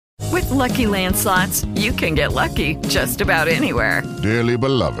Lucky Land Slots, you can get lucky just about anywhere. Dearly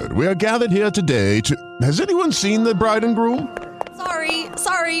beloved, we are gathered here today to... Has anyone seen the bride and groom?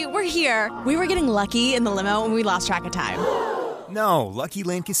 Sorry, we're here. We were getting lucky in the limo and we lost track of time. No, Lucky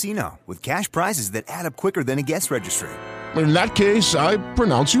Land Casino, with cash prizes that add up quicker than a guest registry. In that case, I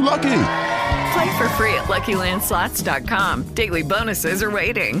pronounce you lucky. Play for free at LuckyLandSlots.com. Daily bonuses are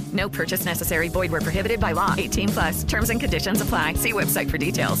waiting. No purchase necessary. Void where prohibited by law. 18+. Terms and conditions apply. See website for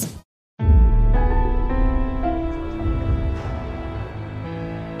details.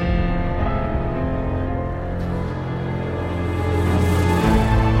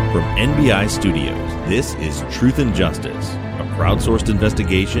 From NBI Studios, this is Truth and Justice, a crowdsourced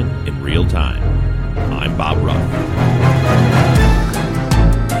investigation in real time. I'm Bob Ruff.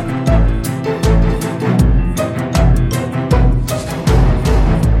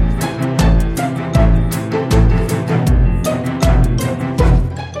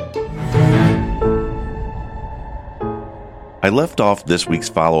 I left off this week's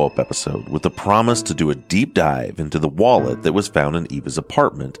follow-up episode with the promise to do a deep dive into the wallet that was found in Eva's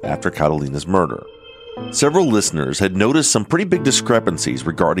apartment after Catalina's murder. Several listeners had noticed some pretty big discrepancies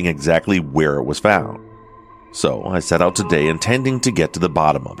regarding exactly where it was found. So I set out today intending to get to the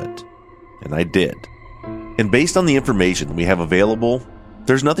bottom of it. And I did. And based on the information we have available,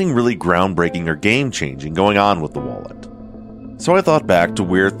 there's nothing really groundbreaking or game-changing going on with the wallet. So I thought back to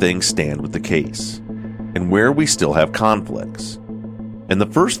where things stand with the case, and where we still have conflicts. And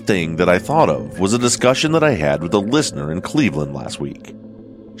the first thing that I thought of was a discussion that I had with a listener in Cleveland last week.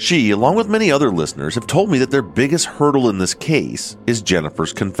 She, along with many other listeners, have told me that their biggest hurdle in this case is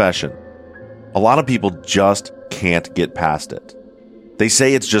Jennifer's confession. A lot of people just can't get past it. They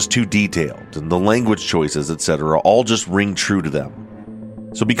say it's just too detailed, and the language choices, etc., all just ring true to them.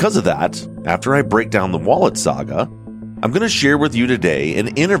 So because of that, after I break down the wallet saga, I'm going to share with you today an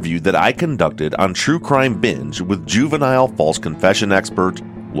interview that I conducted on True Crime Binge with juvenile false confession expert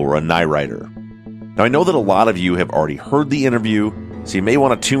Laura Nirider. Now, I know that a lot of you have already heard the interview, so you may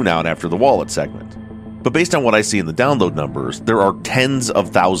want to tune out after the wallet segment. But based on what I see in the download numbers, there are tens of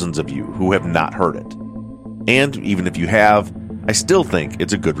thousands of you who have not heard it. And even if you have, I still think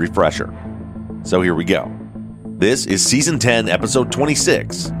it's a good refresher. So here we go. This is Season 10, Episode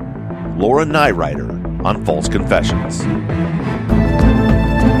 26, Laura Nirider on False Confessions.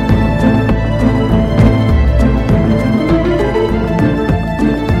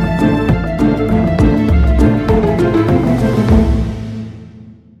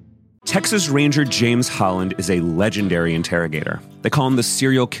 Texas Ranger James Holland is a legendary interrogator. They call him the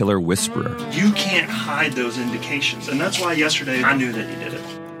serial killer whisperer. You can't hide those indications, and that's why yesterday I knew that you did it.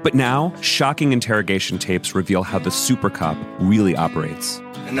 But now, shocking interrogation tapes reveal how the super cop really operates.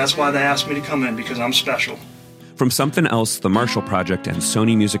 And that's why they asked me to come in, because I'm special. From Something Else, The Marshall Project, and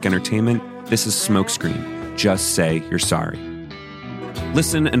Sony Music Entertainment, this is Smokescreen. Just say you're sorry.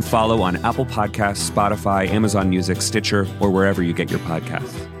 Listen and follow on Apple Podcasts, Spotify, Amazon Music, Stitcher, or wherever you get your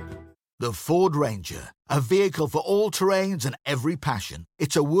podcasts. The Ford Ranger, a vehicle for all terrains and every passion.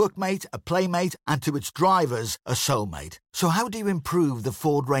 It's a workmate, a playmate, and to its drivers, a soulmate. So how do you improve the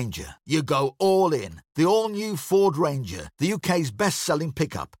Ford Ranger? You go all in. The all-new Ford Ranger, the UK's best-selling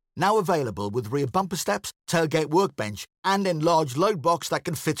pickup. Now available with rear bumper steps, tailgate workbench, and enlarged load box that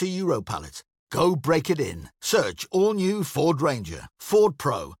can fit a Euro pallet. Go break it in. Search all-new Ford Ranger. Ford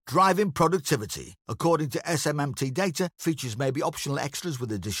Pro. Driving productivity. According to SMMT data, features may be optional extras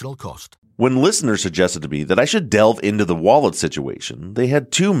with additional cost. When listeners suggested to me that I should delve into the wallet situation, they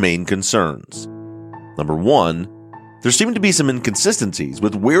had two main concerns. Number one, there seemed to be some inconsistencies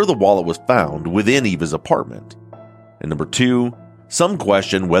with where the wallet was found within Eva's apartment. And number two, some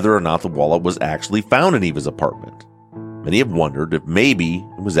question whether or not the wallet was actually found in Eva's apartment. Many have wondered if maybe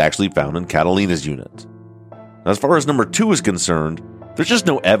it was actually found in Catalina's unit. As far as number two is concerned, there's just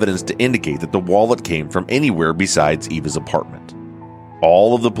no evidence to indicate that the wallet came from anywhere besides Eva's apartment.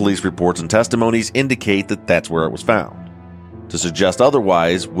 All of the police reports and testimonies indicate that that's where it was found. To suggest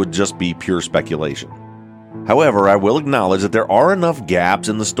otherwise would just be pure speculation. However, I will acknowledge that there are enough gaps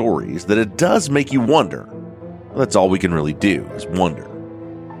in the stories that it does make you wonder. That's all we can really do, is wonder.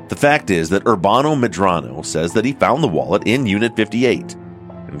 The fact is that Urbano Medrano says that he found the wallet in Unit 58,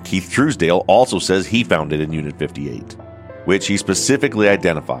 and Keith Truesdale also says he found it in Unit 58, which he specifically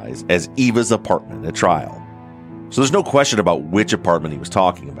identifies as Eva's apartment at trial. So there's no question about which apartment he was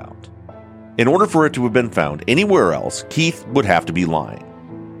talking about. In order for it to have been found anywhere else, Keith would have to be lying,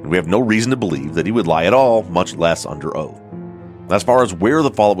 and we have no reason to believe that he would lie at all, much less under oath. As far as where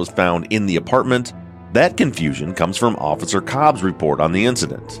the wallet was found in the apartment, that confusion comes from Officer Cobb's report on the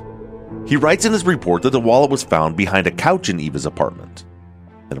incident. He writes in his report that the wallet was found behind a couch in Eva's apartment.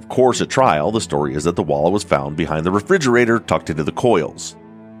 And of course, at trial, the story is that the wallet was found behind the refrigerator tucked into the coils.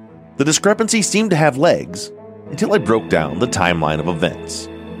 The discrepancy seemed to have legs until I broke down the timeline of events.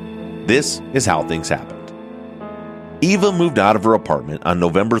 This is how things happened. Eva moved out of her apartment on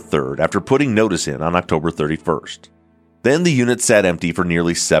November 3rd after putting notice in on October 31st. Then the unit sat empty for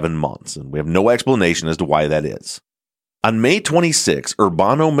nearly 7 months, and we have no explanation as to why that is. On May 26,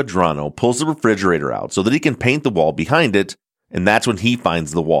 Urbano Medrano pulls the refrigerator out so that he can paint the wall behind it, and that's when he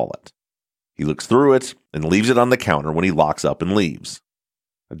finds the wallet. He looks through it and leaves it on the counter when he locks up and leaves.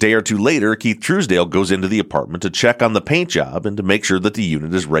 A day or two later, Keith Truesdale goes into the apartment to check on the paint job and to make sure that the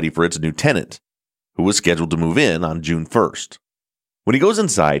unit is ready for its new tenant, who was scheduled to move in on June 1st. When he goes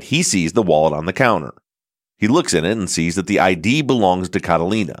inside, he sees the wallet on the counter. He looks in it and sees that the ID belongs to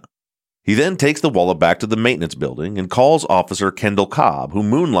Catalina. He then takes the wallet back to the maintenance building and calls Officer Kendall Cobb, who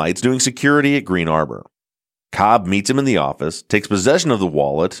moonlights doing security at Green Arbor. Cobb meets him in the office, takes possession of the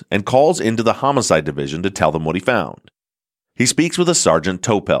wallet, and calls into the homicide division to tell them what he found. He speaks with a Sergeant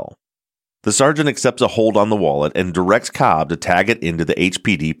Topel. The sergeant accepts a hold on the wallet and directs Cobb to tag it into the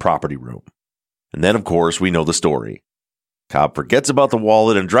HPD property room. And then, of course, we know the story. Cobb forgets about the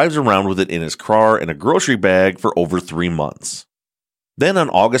wallet and drives around with it in his car and a grocery bag for over 3 months. Then on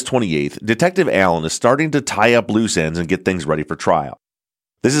August 28th, Detective Allen is starting to tie up loose ends and get things ready for trial.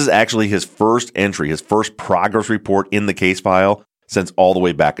 This is actually his first entry, his first progress report in the case file since all the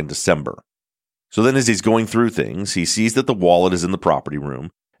way back in December. So then as he's going through things, he sees that the wallet is in the property room,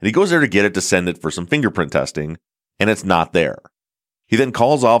 and he goes there to get it to send it for some fingerprint testing, and it's not there. He then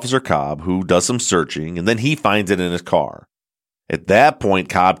calls Officer Cobb, who does some searching, and then he finds it in his car. At that point,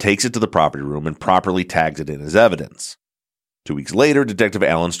 Cobb takes it to the property room and properly tags it in as evidence. 2 weeks later, Detective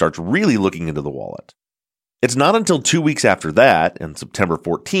Allen starts really looking into the wallet. It's not until 2 weeks after that, on September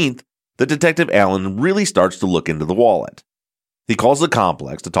 14th, that Detective Allen really starts to look into the wallet. He calls the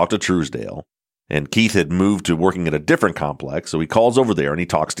complex to talk to Truesdale, and Keith had moved to working at a different complex, so he calls over there and he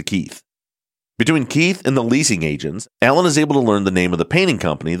talks to Keith. Between Keith and the leasing agents, Allen is able to learn the name of the painting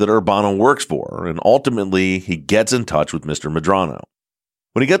company that Urbano works for, and ultimately he gets in touch with Mr. Medrano.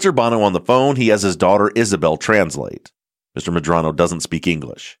 When he gets Urbano on the phone, he has his daughter Isabel translate. Mr. Medrano doesn't speak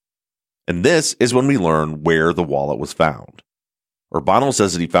English. And this is when we learn where the wallet was found. Urbano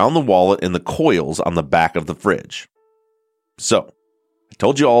says that he found the wallet in the coils on the back of the fridge. So, I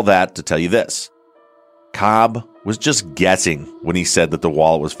told you all that to tell you this. Cobb was just guessing when he said that the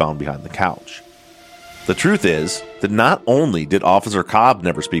wallet was found behind the couch. The truth is that not only did Officer Cobb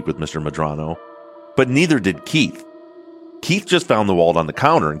never speak with Mr. Medrano, but neither did Keith. Keith just found the wallet on the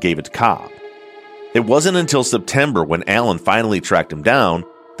counter and gave it to Cobb. It wasn't until September, when Allen finally tracked him down,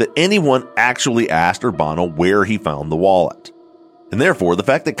 that anyone actually asked Urbano where he found the wallet. And therefore, the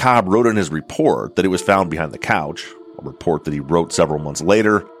fact that Cobb wrote in his report that it was found behind the couch, a report that he wrote several months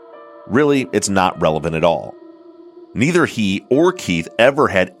later, really, it's not relevant at all. Neither he or Keith ever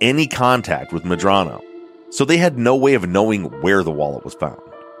had any contact with Medrano, so they had no way of knowing where the wallet was found.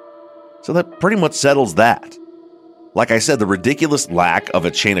 So that pretty much settles that. Like I said, the ridiculous lack of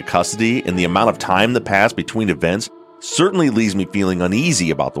a chain of custody and the amount of time that passed between events certainly leaves me feeling uneasy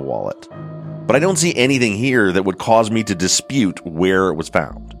about the wallet. But I don't see anything here that would cause me to dispute where it was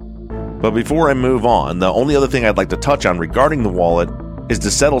found. But before I move on, the only other thing I'd like to touch on regarding the wallet is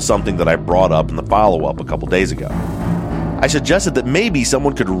to settle something that I brought up in the follow-up a couple days ago. I suggested that maybe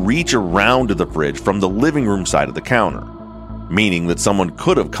someone could reach around to the fridge from the living room side of the counter, meaning that someone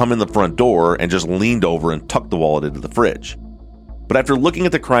could have come in the front door and just leaned over and tucked the wallet into the fridge. But after looking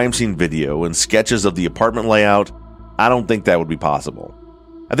at the crime scene video and sketches of the apartment layout, I don't think that would be possible.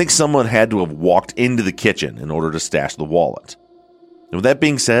 I think someone had to have walked into the kitchen in order to stash the wallet. And with that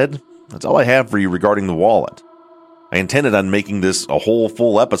being said, that's all I have for you regarding the wallet. I intended on making this a whole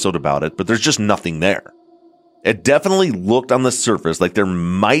full episode about it, but there's just nothing there. It definitely looked on the surface like there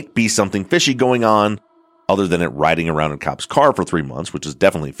might be something fishy going on, other than it riding around in Cobb's car for 3 months, which is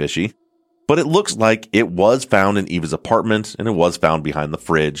definitely fishy. But it looks like it was found in Eva's apartment, and it was found behind the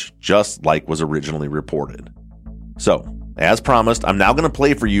fridge, just like was originally reported. So, as promised, I'm now going to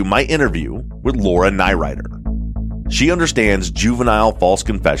play for you my interview with Laura Nirider. She understands juvenile false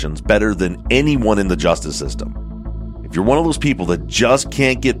confessions better than anyone in the justice system. If you're one of those people that just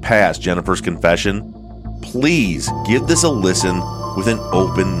can't get past Jennifer's confession, please give this a listen with an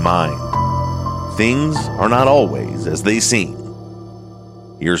open mind. Things are not always as they seem.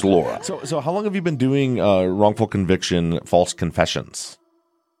 Here's Laura. So how long have you been doing wrongful conviction, false confessions?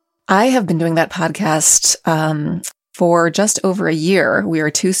 I have been doing that podcast for just over a year. We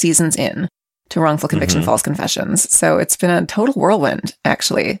are 2 seasons in to wrongful conviction, false confessions. So it's been a total whirlwind,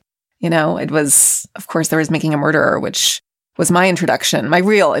 actually. You know, it was, of course, there was Making a Murderer, which was my introduction, my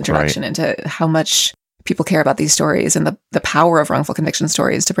real introduction into how much people care about these stories and the power of wrongful conviction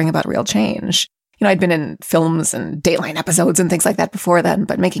stories to bring about real change. I'd been in films and Dateline episodes and things like that before then,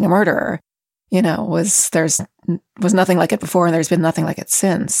 but Making a Murderer, was nothing like it before, and there's been nothing like it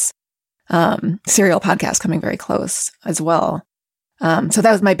since. Serial podcast coming very close as well. So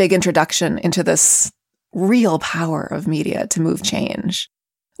that was my big introduction into this real power of media to move change,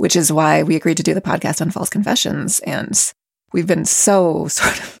 which is why we agreed to do the podcast on false confessions. And we've been so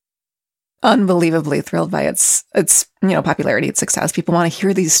sort of unbelievably thrilled by its popularity, its success. People want to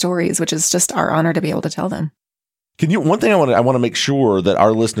hear these stories, which is just our honor to be able to tell them. One thing I want to make sure that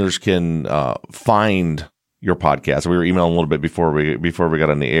our listeners can find your podcast. We were emailing a little bit before we got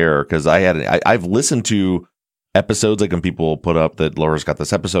on the air, because I've listened to episodes, like when people put up that Laura's got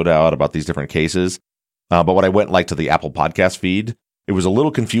this episode out about these different cases. But when I went to the Apple Podcast feed, it was a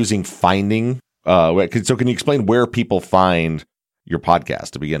little confusing finding. So can you explain where people find your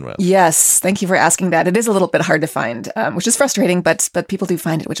podcast to begin with? Yes, thank you for asking that. It is a little bit hard to find, which is frustrating, but people do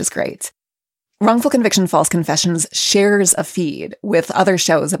find it, which is great. Wrongful Conviction False Confessions shares a feed with other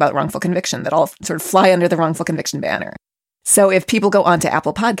shows about wrongful conviction that all sort of fly under the wrongful conviction banner. So if people go onto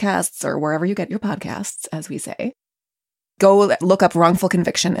Apple Podcasts or wherever you get your podcasts, as we say, go look up Wrongful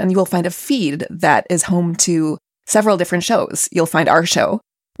Conviction and you will find a feed that is home to several different shows. You'll find our show,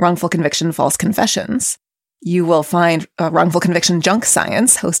 Wrongful Conviction False Confessions. You will find Wrongful Conviction Junk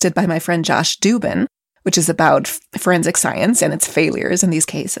Science, hosted by my friend Josh Dubin, which is about forensic science and its failures in these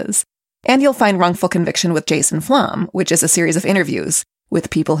cases. And you'll find Wrongful Conviction with Jason Flom, which is a series of interviews with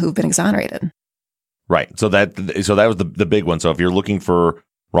people who've been exonerated. Right. So that was the big one. So if you're looking for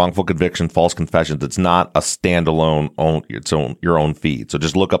Wrongful Conviction False Confessions, it's not a standalone your own feed. So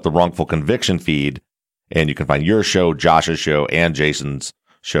just look up the Wrongful Conviction feed, and you can find your show, Josh's show, and Jason's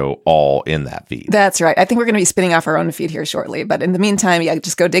show all in that feed. That's right. I think we're going to be spinning off our own feed here shortly. But in the meantime,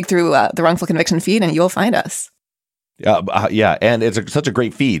 just go dig through the Wrongful Conviction feed and you'll find us. Yeah. And it's such a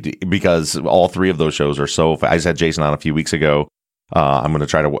great feed because all three of those shows are so. I just had Jason on a few weeks ago. I'm going to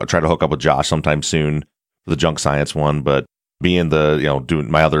try to hook up with Josh sometime soon for the Junk Science one. But being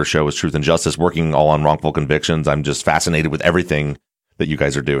doing my other show is Truth and Justice, working all on wrongful convictions, I'm just fascinated with everything that you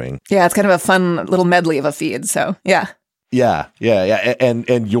guys are doing. Yeah, it's kind of a fun little medley of a feed. So yeah. Yeah. And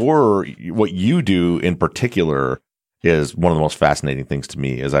what you do in particular is one of the most fascinating things to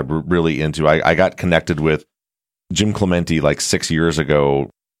me. As I'm really into, I got connected with Jim Clemente like 6 years ago,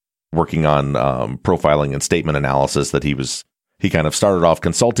 working on profiling and statement analysis. That he kind of started off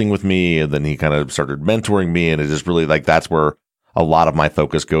consulting with me, and then he kind of started mentoring me, and it just really that's where a lot of my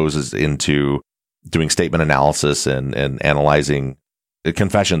focus goes, is into doing statement analysis and analyzing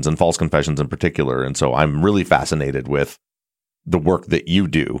confessions and false confessions in particular. And so I'm really fascinated with the work that you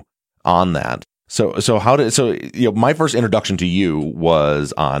do on that. So my first introduction to you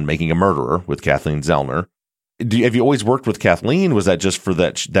was on Making a Murderer with Kathleen Zellner. Have you always worked with Kathleen? Was that just for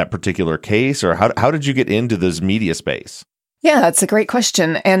that particular case, or how did you get into this media space? Yeah, that's a great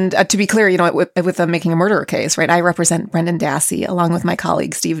question. And to be clear, with the Making a Murderer case, right, I represent Brendan Dassey along with my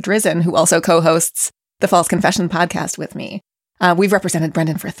colleague Steve Drizzen, who also co-hosts the False Confession podcast with me. We've represented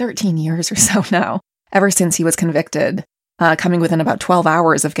Brendan for 13 years or so now, ever since he was convicted, coming within about 12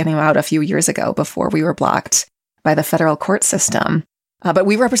 hours of getting out a few years ago before we were blocked by the federal court system. But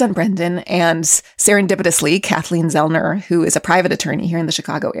we represent Brendan, and serendipitously, Kathleen Zellner, who is a private attorney here in the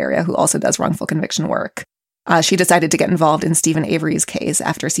Chicago area, who also does wrongful conviction work. She decided to get involved in Stephen Avery's case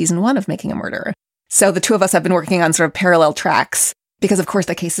after season 1 of Making a Murderer. So the two of us have been working on sort of parallel tracks because, of course,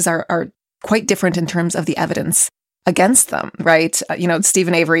 the cases are quite different in terms of the evidence against them, right?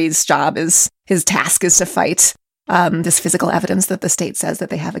 Stephen Avery's his task is to fight this physical evidence that the state says that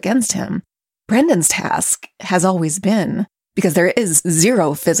they have against him. Brendan's task has always been, because there is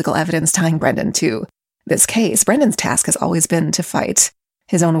zero physical evidence tying Brendan to this case, Brendan's task has always been to fight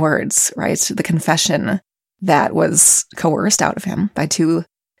his own words, right? The confession that was coerced out of him by two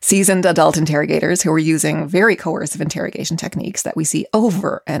seasoned adult interrogators who were using very coercive interrogation techniques that we see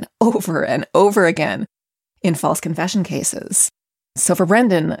over and over and over again in false confession cases. So for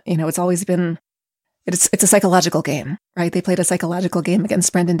Brendan, it's always been, it's a psychological game, right? They played a psychological game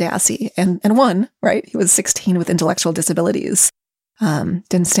against Brendan Dassey and won, right? He was 16 with intellectual disabilities.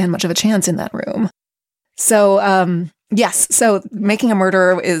 Didn't stand much of a chance in that room. So, yes. So Making a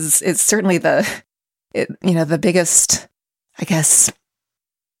Murderer is certainly the biggest, I guess,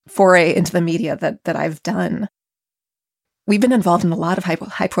 foray into the media that I've done. We've been involved in a lot of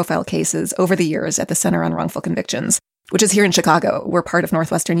high-profile cases over the years at the Center on Wrongful Convictions, which is here in Chicago. We're part of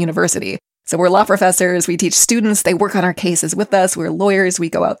Northwestern University. So we're law professors. We teach students. They work on our cases with us. We're lawyers. We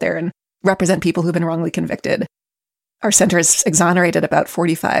go out there and represent people who've been wrongly convicted. our center has exonerated about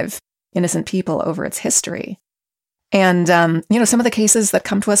 45 innocent people over its history. And, some of the cases that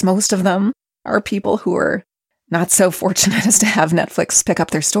come to us, most of them are people who are not so fortunate as to have Netflix pick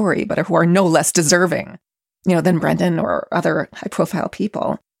up their story, but who are no less deserving, than Brendan or other high-profile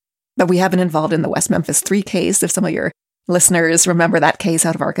people. But we have been involved in the West Memphis 3 case. If some of your listeners remember that case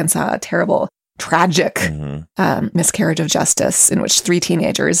out of Arkansas, a terrible, tragic miscarriage of justice in which 3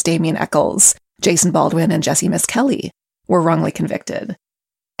 teenagers, Damien Eccles, Jason Baldwin, and Jesse Miss Kelly, were wrongly convicted.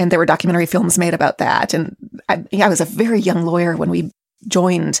 And there were documentary films made about that. And I was a very young lawyer when we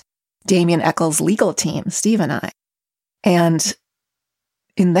joined Damien Eccles' legal team, Steve and I. And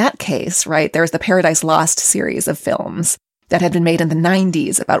in that case, right, there's the Paradise Lost series of films that had been made in the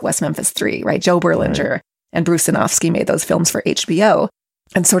 90s about West Memphis 3, right? Joe Berlinger and Bruce Sinofsky made those films for HBO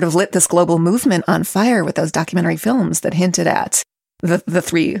and sort of lit this global movement on fire with those documentary films that hinted at the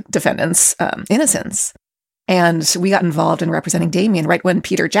 3 defendants' innocence. And we got involved in representing Damien right when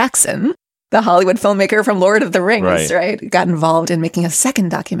Peter Jackson, the Hollywood filmmaker from Lord of the Rings, right, got involved in making a second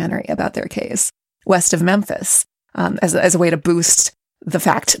documentary about their case, West of Memphis, as a way to boost the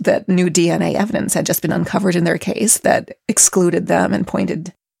fact that new DNA evidence had just been uncovered in their case that excluded them and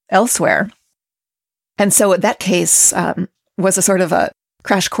pointed elsewhere. And so that case was a sort of a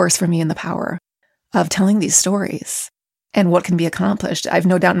crash course for me in the power of telling these stories and what can be accomplished. I've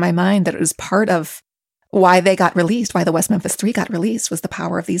no doubt in my mind that it was part of why they got released, why the West Memphis 3 got released, was the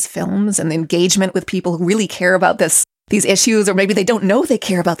power of these films and the engagement with people who really care about these issues, or maybe they don't know they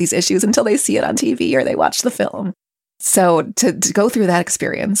care about these issues until they see it on TV or they watch the film. So to go through that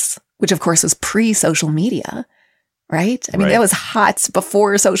experience, which of course was pre-social media, right? I mean, that was hot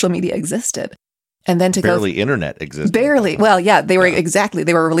before social media existed. And then to barely internet existed. Barely. Well, yeah, they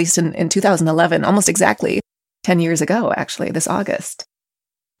were released in 2011, almost exactly 10 years ago, actually, this August.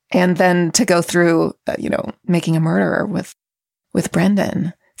 And then to go through, Making a Murderer with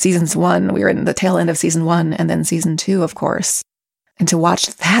Brendan, seasons 1, we were in the tail end of season 1, and then season 2, of course, and to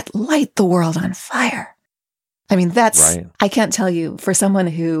watch that light the world on fire. I mean, I can't tell you, for someone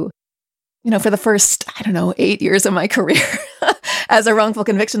who, for the first, 8 years of my career as a wrongful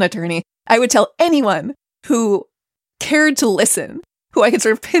conviction attorney, I would tell anyone who cared to listen, who I could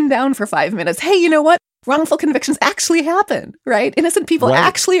sort of pin down for 5 minutes, hey, you know what? Wrongful convictions actually happen, right? Innocent people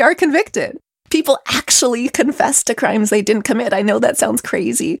actually are convicted. People actually confess to crimes they didn't commit. I know that sounds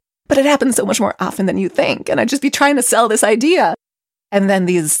crazy, but it happens so much more often than you think. And I'd just be trying to sell this idea. And then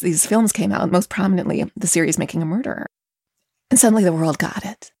these films came out, most prominently the series Making a Murderer. And suddenly the world got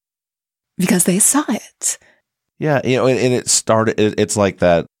it because they saw it. Yeah, and it started, it's like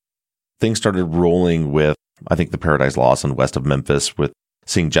that, things started rolling with, I think, the Paradise Lost and West of Memphis, with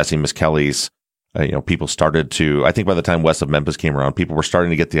seeing Jesse Miss Kelly's. People started to, I think by the time West of Memphis came around, people were starting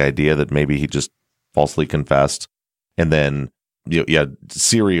to get the idea that maybe he just falsely confessed. And then,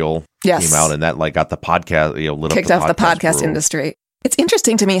 Serial came out, and that got the podcast, lit kicked up off the podcast industry. It's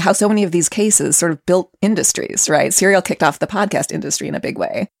interesting to me how so many of these cases sort of built industries, right? Serial kicked off the podcast industry in a big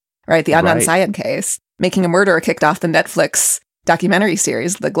way, right? The Adnan Syed case, Making a Murderer kicked off the Netflix documentary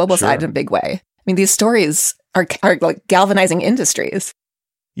series, The Global Side, in a big way. I mean, these stories are like galvanizing industries.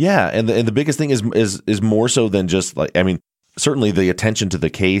 Yeah, and the biggest thing is more so than just certainly the attention to the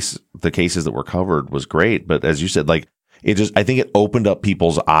cases that were covered was great, but as you said, I think it opened up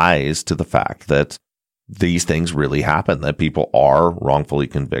people's eyes to the fact that these things really happen, that people are wrongfully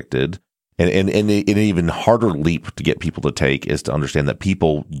convicted, and an even harder leap to get people to take is to understand that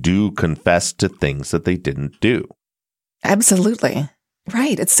people do confess to things that they didn't do. Absolutely.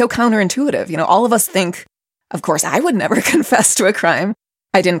 Right. It's so counterintuitive. All of us think, of course, I would never confess to a crime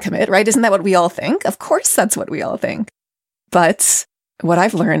I didn't commit, right? Isn't that what we all think? Of course, that's what we all think. But what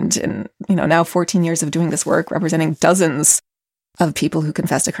I've learned in, now 14 years of doing this work, representing dozens of people who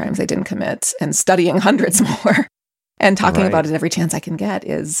confess to crimes they didn't commit and studying hundreds more and talking about it every chance I can get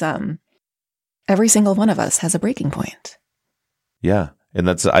is every single one of us has a breaking point. Yeah. And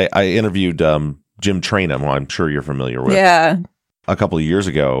that's, I interviewed Jim Trainum, who I'm sure you're familiar with. Yeah. A couple of years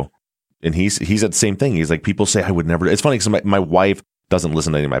ago. And he said the same thing. He's like, people say I would never. It's funny because my wife doesn't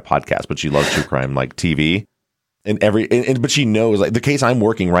listen to any of my podcasts, but she loves true crime, like TV. But she knows, the case I'm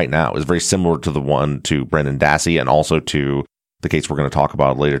working right now is very similar to the one to Brendan Dassey, and also to the case we're going to talk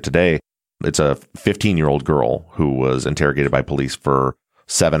about later today. It's a 15-year-old girl who was interrogated by police for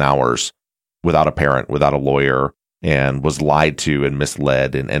 7 hours without a parent, without a lawyer, and was lied to and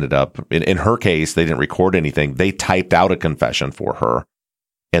misled, and ended up, in her case, they didn't record anything. They typed out a confession for her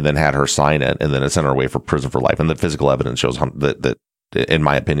and then had her sign it, and then it sent her away for prison for life. And the physical evidence shows that in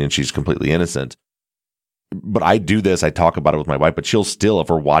my opinion, she's completely innocent. But I do this, I talk about it with my wife, but she'll still, if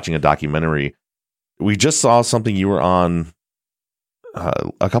we're watching a documentary, we just saw something you were on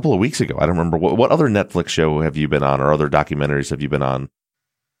a couple of weeks ago. I don't remember. What other Netflix show have you been on, or other documentaries have you been on?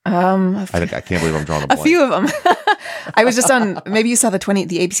 I can't believe I'm drawing a blank. A few of them. I was just on, maybe you saw the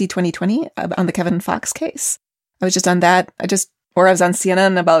ABC 2020 on the Kevin Fox case. I was just on that. I was on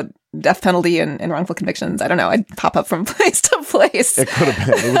CNN about death penalty and wrongful convictions. I don't know. I'd pop up from place to place. It could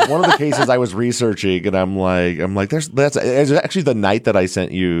have been. It was one of the cases I was researching, and I'm like, that's actually the night that I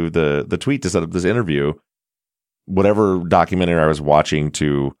sent you the tweet to set up this interview. Whatever documentary I was watching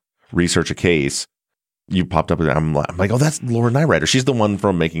to research a case, you popped up, and I'm like, oh, that's Laura Nirider. She's the one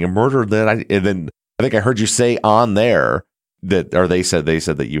from Making a Murder. And then I think I heard you say on there that, or they said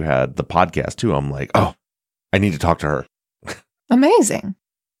that you had the podcast too. I'm like, oh, I need to talk to her. Amazing.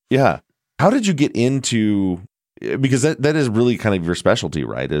 Yeah. How did you get into, because that is really kind of your specialty,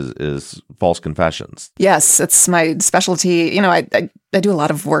 right? Is false confessions. Yes, it's my specialty. I do a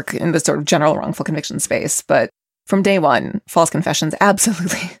lot of work in the sort of general wrongful conviction space, but from day one, false confessions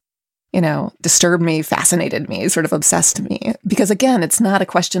absolutely, disturbed me, fascinated me, sort of obsessed me. Because again, it's not a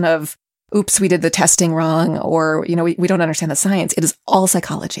question of, oops, we did the testing wrong, or, we don't understand the science. It is all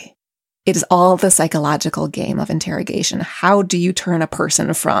psychology. It is all the psychological game of interrogation. How do you turn a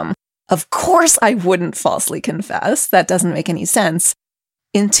person from, of course I wouldn't falsely confess, that doesn't make any sense,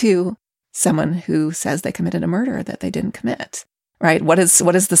 into someone who says they committed a murder that they didn't commit, right? What is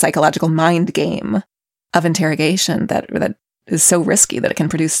the psychological mind game of interrogation that is so risky that it can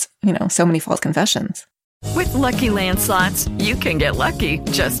produce, so many false confessions? With Lucky Land Slots, you can get lucky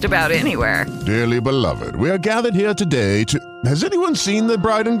just about anywhere. Dearly beloved, we are gathered here today to... Has anyone seen the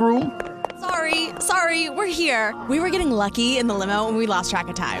bride and groom? Sorry, we're here. We were getting lucky in the limo and we lost track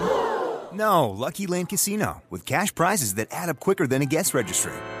of time. No, Lucky Land Casino, with cash prizes that add up quicker than a guest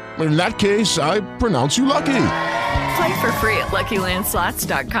registry. In that case, I pronounce you lucky. Play for free at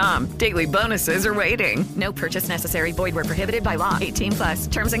LuckyLandSlots.com. Daily bonuses are waiting. No purchase necessary. Void where prohibited by law.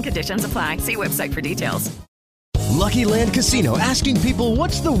 18+. Terms and conditions apply. See website for details. Lucky Land Casino, asking people,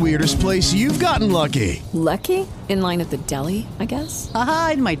 what's the weirdest place you've gotten lucky? Lucky? In line at the deli, I guess?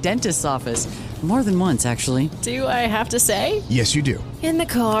 Aha, in my dentist's office. More than once, actually. Do I have to say? Yes, you do. In the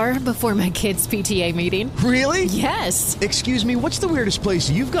car before my kids' PTA meeting. Really? Yes. Excuse me, what's the weirdest place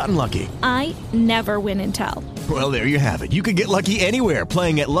you've gotten lucky? I never win and tell. Well, there you have it. You can get lucky anywhere,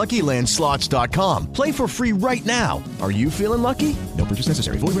 playing at LuckyLandSlots.com. Play for free right now. Are you feeling lucky? No purchase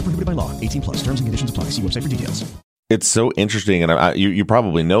necessary. Void where prohibited by law. 18+. Terms and conditions apply. See website for details. It's so interesting, and you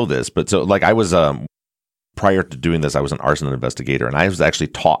probably know this, but so like I was prior to doing this, I was an arson investigator, and I was actually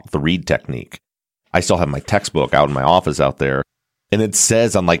taught the Reid technique. I still have my textbook out in my office out there, and it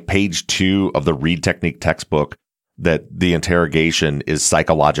says on like page 2 of the Reid technique textbook that the interrogation is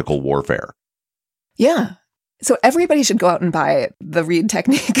psychological warfare. Yeah. So everybody should go out and buy the Reid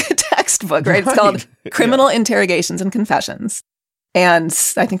technique textbook, right? It's called Criminal Interrogations and Confessions. And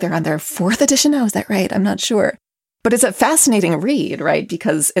I think they're on their 4th edition now. Is that right? I'm not sure. But it's a fascinating read, right?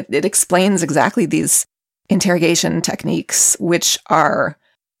 Because it explains exactly these interrogation techniques, which are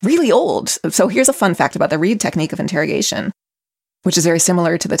really old. So here's a fun fact about the Reid technique of interrogation, which is very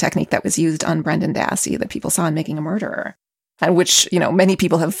similar to the technique that was used on Brendan Dassey that people saw in Making a Murderer, and which, many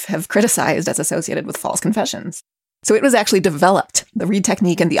people have criticized as associated with false confessions. So it was actually developed, the Reid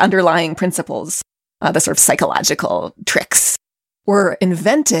technique and the underlying principles, the sort of psychological tricks, were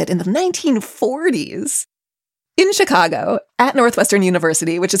invented in the 1940s in Chicago at Northwestern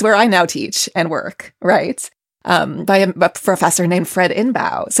University, which is where I now teach and work, right? By a professor named Fred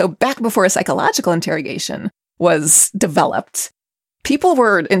Inbow. So back before a psychological interrogation was developed, people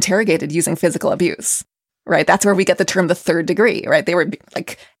were interrogated using physical abuse, right? That's where we get the term the 3rd degree, right? They were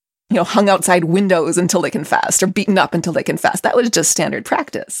like, hung outside windows until they confessed or beaten up until they confessed. That was just standard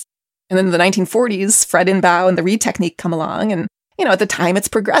practice. And then in the 1940s, Fred Inbow and the Reid technique come along, and at the time it's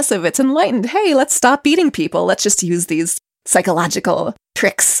progressive, it's enlightened. Hey, let's stop beating people. Let's just use these psychological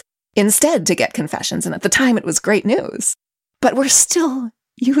tricks instead to get confessions. And at the time it was great news. But we're still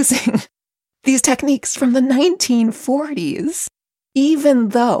using these techniques from the 1940s, even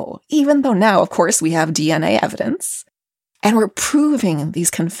though now, of course, we have DNA evidence, and we're proving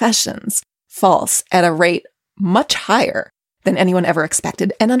these confessions false at a rate much higher than anyone ever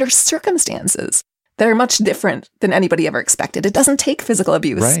expected, and under circumstances that are much different than anybody ever expected. It doesn't take physical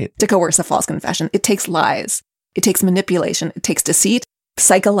abuse to coerce a false confession. It takes lies. It takes manipulation. It takes deceit,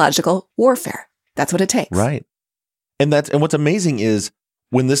 psychological warfare. That's what it takes. Right. And what's amazing is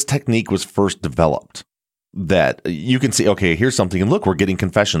when this technique was first developed, that you can see, okay, here's something, and look, we're getting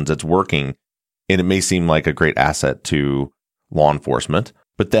confessions. It's working. And it may seem like a great asset to law enforcement.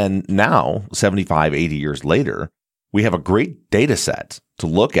 But then now, 75, 80 years later, we have a great data set to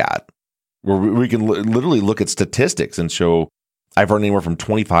look at where we can literally look at statistics and show I've heard anywhere from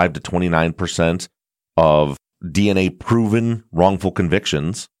 25 to 29% of DNA proven wrongful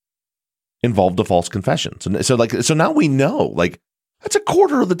convictions involved a false confession. So now we know, like, that's a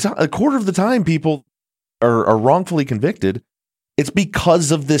quarter of the time people are wrongfully convicted. It's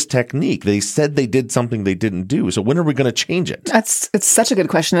because of this technique. They said they did something they didn't do. So when are we going to change it? It's such a good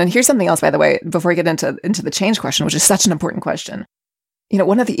question. And here's something else, by the way, before we get into the change question, which is such an important question. You know,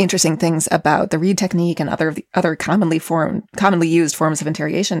 one of the interesting things about the Reid technique and other commonly used forms of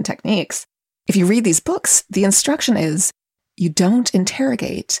interrogation techniques, if you read these books, the instruction is you don't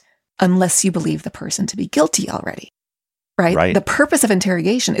interrogate unless you believe the person to be guilty already. Right? The purpose of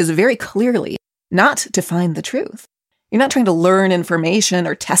interrogation is very clearly not to find the truth. You're not trying to learn information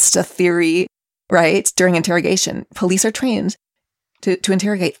or test a theory, right? During interrogation, police are trained to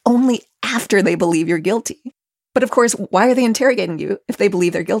interrogate only after they believe you're guilty. But of course, why are they interrogating you if they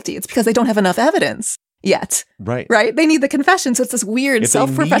believe they're guilty? It's because they don't have enough evidence yet. Right? They need the confession. So it's this weird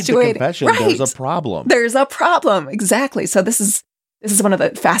self-perpetuating. Confession, there's a problem. There's a problem. Exactly. So this is one of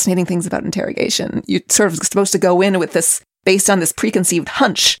the fascinating things about interrogation. You're sort of supposed to go in with this, based on this preconceived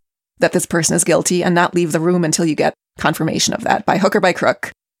hunch that this person is guilty, and not leave the room until you get confirmation of that by hook or by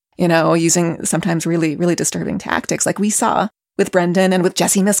crook, you know, using sometimes really, really disturbing tactics like we saw with Brendan and with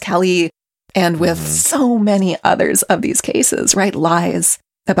Jesse Miss Kelly and with so many others of these cases, right? Lies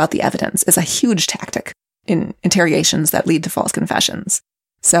about the evidence is a huge tactic in interrogations that lead to false confessions.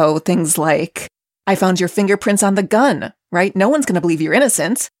 So things like, I found your fingerprints on the gun, right? No one's going to believe you're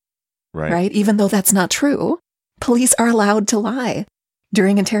innocent, right? Even though that's not true. Police are allowed to lie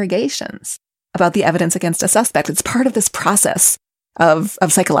during interrogations about the evidence against a suspect. It's part of this process of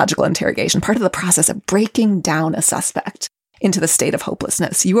psychological interrogation, part of the process of breaking down a suspect into the state of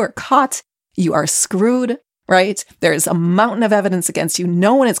hopelessness. You are caught, you are screwed, right? There's a mountain of evidence against you.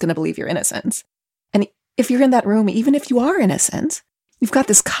 No one is going to believe you're innocent. And if you're in that room, even if you are innocent, you've got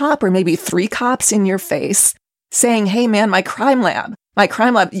this cop or maybe 3 cops in your face saying, hey man, my crime lab,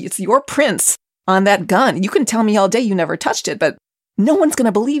 it's your prints on that gun. You can tell me all day you never touched it, but no one's going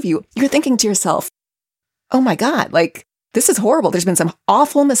to believe you. You're thinking to yourself, oh my God, like, this is horrible. There's been some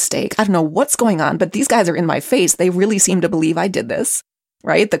awful mistake. I don't know what's going on, but these guys are in my face. They really seem to believe I did this,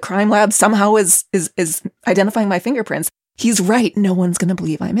 right? The crime lab somehow is identifying my fingerprints. He's right. No one's going to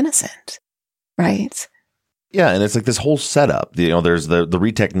believe I'm innocent, right? Yeah, and it's like this whole setup. You know, there's the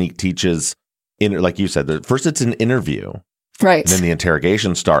Reid technique teaches, like you said, first it's an interview. Right. And then the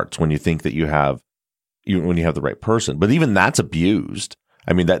interrogation starts when you think that you have the right person. But even that's abused.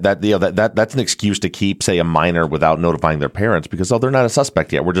 I mean, that's an excuse to keep, say, a minor without notifying their parents because, they're not a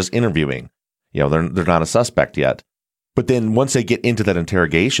suspect yet. We're just interviewing. You know, they're not a suspect yet. But then once they get into that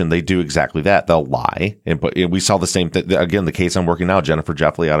interrogation, they do exactly that. They'll lie. And we saw the same thing. Again, the case I'm working now, Jennifer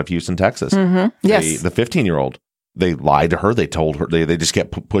Jeffley out of Houston, Texas. Mm-hmm. Yes. The 15-year-old. They lied to her. They told her. They just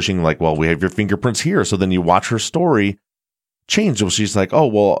kept pushing like, well, we have your fingerprints here. So then you watch her story change. Well, she's like, oh,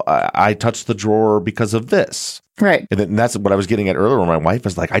 well, I touched the drawer because of this. Right. And that's what I was getting at earlier when my wife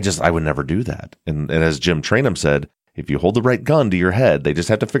was like, I would never do that. And as Jim Trainham said, if you hold the right gun to your head, they just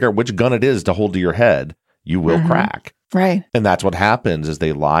have to figure out which gun it is to hold to your head. You will crack. Right. And that's what happens is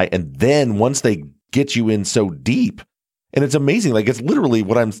they lie. And then once they get you in so deep, and it's amazing, like it's literally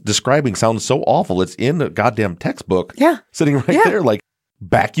what I'm describing sounds so awful. It's in a goddamn textbook. Yeah. Sitting right there, like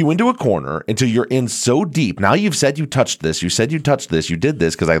back you into a corner until you're in so deep. Now you've said you touched this. You said you touched this. You did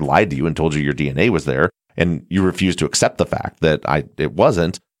this because I lied to you and told you your DNA was there. And you refuse to accept the fact that it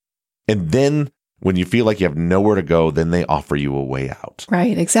wasn't. And then when you feel like you have nowhere to go, then they offer you a way out.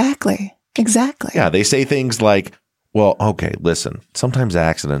 Right. Exactly. Yeah. They say things like, well, okay, listen, sometimes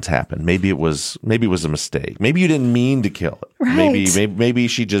accidents happen. Maybe it was a mistake. Maybe you didn't mean to kill it. Right. Maybe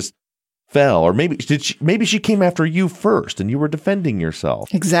she just fell, or maybe she came after you first and you were defending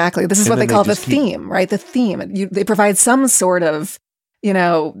yourself. Exactly. This is what they call the theme, right? The theme. They provide some sort of,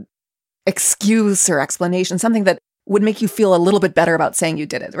 excuse or explanation, something that would make you feel a little bit better about saying you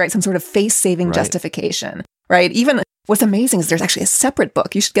did it, right? Some sort of face-saving justification, right? Even what's amazing is there's actually a separate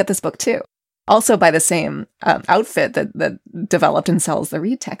book. You should get this book too. Also by the same outfit that developed and sells the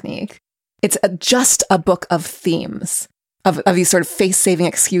Reid technique. It's just a book of themes of these sort of face-saving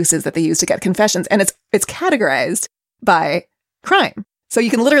excuses that they use to get confessions. And it's categorized by crime. So you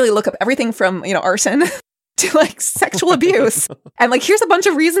can literally look up everything from, arson to like sexual abuse. And like, here's a bunch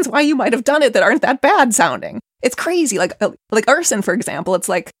of reasons why you might have done it that aren't that bad sounding. It's crazy. Like arson, for example, it's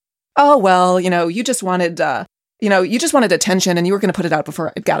like, oh, well, you just wanted attention and you were going to put it out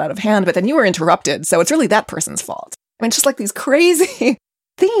before it got out of hand, but then you were interrupted. So it's really that person's fault. I mean, just like these crazy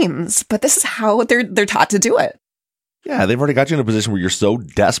themes, but this is how they're taught to do it. Yeah, they've already got you in a position where you're so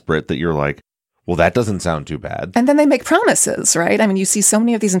desperate that you're like, well, that doesn't sound too bad. And then they make promises, right? I mean, you see so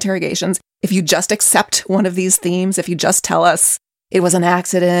many of these interrogations. If you just accept one of these themes, if you just tell us it was an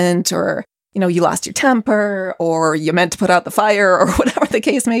accident, or, you lost your temper, or you meant to put out the fire, or whatever the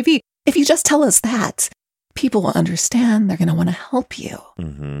case may be, if you just tell us that, people will understand. They're going to want to help you,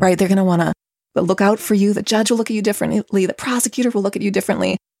 right? They're going to want to look out for you. The judge will look at you differently. The prosecutor will look at you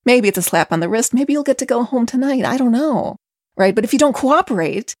differently. Maybe it's a slap on the wrist. Maybe you'll get to go home tonight. I don't know, right? But if you don't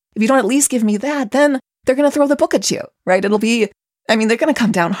cooperate, if you don't at least give me that, then they're going to throw the book at you, right? They're going to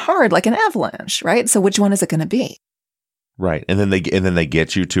come down hard like an avalanche, right? So which one is it going to be? Right. And then they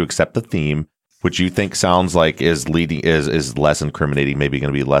get you to accept the theme, which you think sounds like is less incriminating, maybe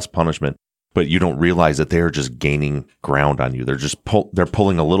going to be less punishment, but you don't realize that they're just gaining ground on you. They're just they're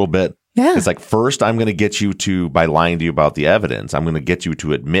pulling a little bit. Yeah. It's like, first I'm going to get you to, by lying to you about the evidence, I'm going to get you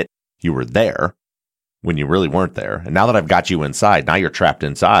to admit you were there when you really weren't there. And now that I've got you inside, now you're trapped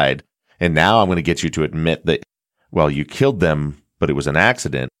inside. And now I'm going to get you to admit that, well, you killed them, but it was an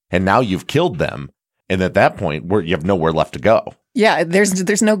accident. And now you've killed them. And at that point, you have nowhere left to go. Yeah,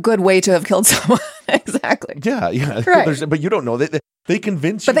 there's no good way to have killed someone. Exactly. Yeah. Right. But you don't know. They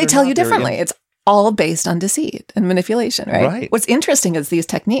convince you. But they tell you differently. It's all based on deceit and manipulation, right? What's interesting is these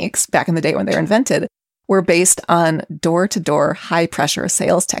techniques, back in the day when they were invented, were based on door-to-door, high-pressure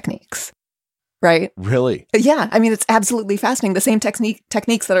sales techniques, right? Really? Yeah. I mean, it's absolutely fascinating. The same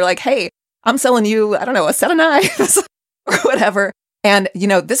techniques that are like, hey, I'm selling you, I don't know, a set of knives or whatever. And,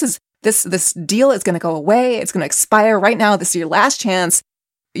 this deal is going to go away. It's going to expire right now. This is your last chance.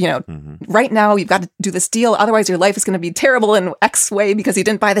 Right now you've got to do this deal. Otherwise your life is going to be terrible in X way because you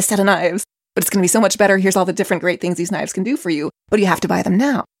didn't buy the set of knives, but it's going to be so much better. Here's all the different great things these knives can do for you, but you have to buy them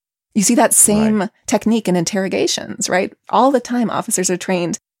now. You see that same technique in interrogations, right? All the time officers are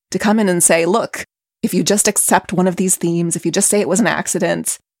trained to come in and say, look, if you just accept one of these themes, if you just say it was an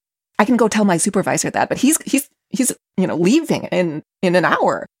accident, I can go tell my supervisor that, but he's leaving in an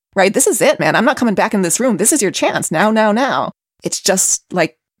hour. Right? This is it, man. I'm not coming back in this room. This is your chance. Now. It's just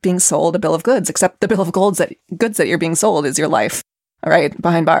like being sold a bill of goods, except the bill of goods that you're being sold is your life. All right.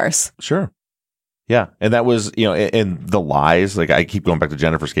 Behind bars. Sure. Yeah. And that was, and the lies, like I keep going back to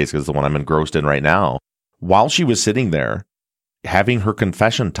Jennifer's case because it's the one I'm engrossed in right now. While she was sitting there having her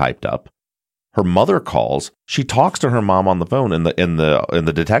confession typed up, her mother calls. She talks to her mom on the phone, and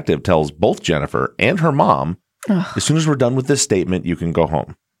the detective tells both Jennifer and her mom, as soon as we're done with this statement, you can go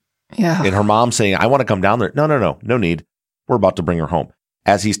home. Yeah. And her mom saying, I want to come down there. No need. We're about to bring her home,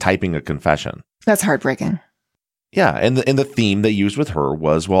 as he's typing a confession. That's heartbreaking. Yeah. And the theme they used with her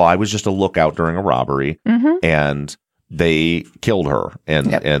was, well, I was just a lookout during a robbery and they killed her.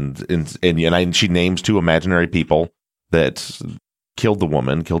 And she names two imaginary people that killed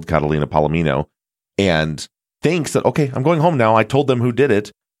Catalina Palomino, and thinks that, okay, I'm going home now. I told them who did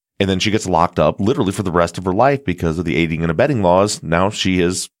it. And then she gets locked up literally for the rest of her life because of the aiding and abetting laws. Now she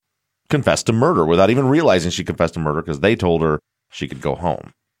is confessed to murder without even realizing she confessed to murder because they told her she could go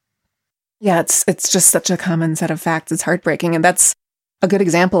home. Yeah, it's just such a common set of facts. It's heartbreaking. And that's a good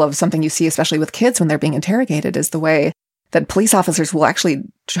example of something you see, especially with kids when they're being interrogated, is the way that police officers will actually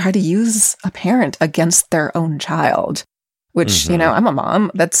try to use a parent against their own child, which, I'm a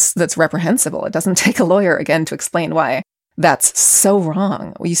mom. That's reprehensible. It doesn't take a lawyer, again, to explain why that's so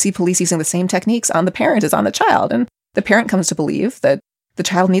wrong. You see police using the same techniques on the parent as on the child. And the parent comes to believe that the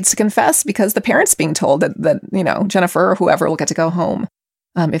child needs to confess because the parent's being told that Jennifer or whoever will get to go home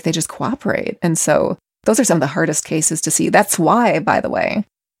if they just cooperate. And so those are some of the hardest cases to see. That's why, by the way,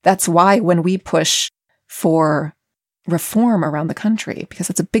 when we push for reform around the country, because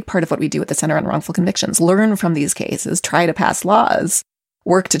it's a big part of what we do at the Center on Wrongful Convictions, learn from these cases, try to pass laws,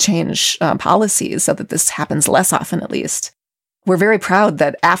 work to change policies so that this happens less often, at least. We're very proud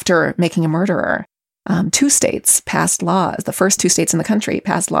that after Making a Murderer, 2 states passed laws. The first 2 states in the country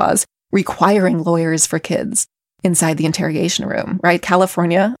passed laws requiring lawyers for kids inside the interrogation room, right?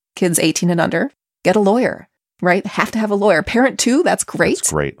 California, kids 18 and under, get a lawyer, right? Have to have a lawyer. Parent too, that's great.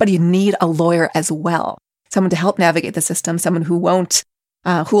 That's great. But you need a lawyer as well. Someone to help navigate the system, someone who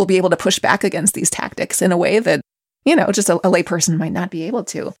will be able to push back against these tactics in a way that, just a layperson might not be able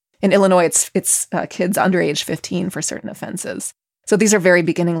to. In Illinois, it's kids under age 15 for certain offenses. So these are very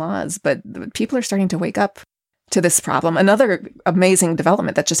beginning laws, but people are starting to wake up to this problem. Another amazing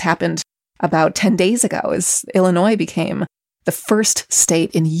development that just happened about 10 days ago is Illinois became the first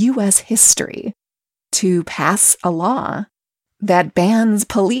state in U.S. history to pass a law that bans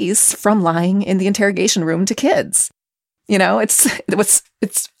police from lying in the interrogation room to kids.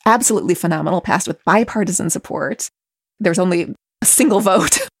 It's absolutely phenomenal, passed with bipartisan support. There's only a single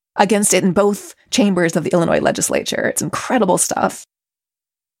vote against it in both chambers of the Illinois legislature. It's incredible stuff.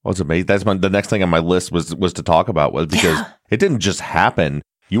 Well, it's amazing. That's the next thing on my list was to talk about, was because it didn't just happen.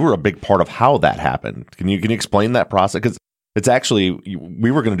 You were a big part of how that happened. Can you explain that process? Because it's actually,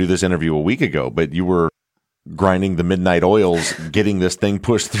 we were going to do this interview a week ago, but you were grinding the midnight oils, getting this thing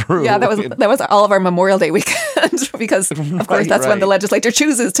pushed through. Yeah, that was all of our Memorial Day weekend because, of course, that's when the legislature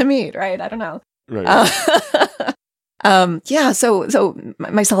chooses to meet, right? I don't know. Right. So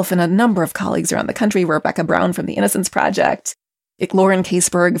myself and a number of colleagues around the country, Rebecca Brown from the Innocence Project, Lauren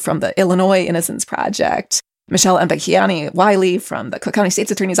Caseberg from the Illinois Innocence Project, Michelle Mbekhiani-Wiley from the Cook County State's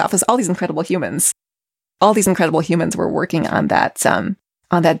Attorney's Office, all these incredible humans were working on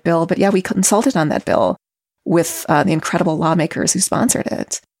that bill. But yeah, we consulted on that bill with the incredible lawmakers who sponsored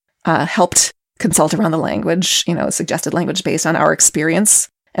it, helped consult around the language, suggested language based on our experience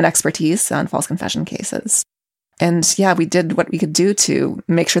and expertise on false confession cases. And yeah, we did what we could do to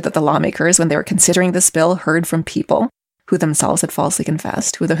make sure that the lawmakers, when they were considering this bill, heard from people who themselves had falsely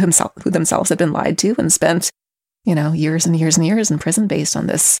confessed, who themselves had been lied to and spent, years and years and years in prison based on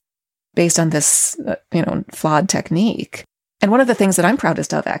this flawed technique. And one of the things that I'm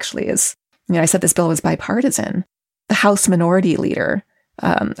proudest of actually is, I said this bill was bipartisan. The House Minority Leader,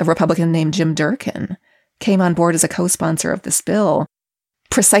 a Republican named Jim Durkin, came on board as a co-sponsor of this bill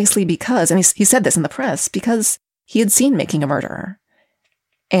precisely because, and he said this in the press, because he had seen Making a Murderer.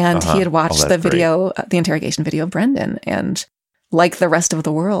 And he had watched the video, the interrogation video of Brendan, and like the rest of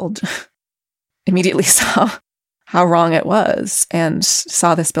the world, immediately saw how wrong it was and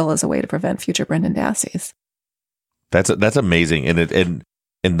saw this bill as a way to prevent future Brendan Dassey's. That's amazing.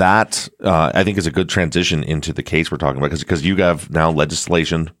 And that, I think, is a good transition into the case we're talking about, because you have now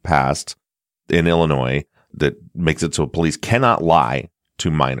legislation passed in Illinois that makes it so police cannot lie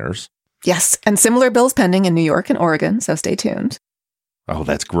to minors. Yes, and similar bills pending in New York and Oregon, so stay tuned. Oh,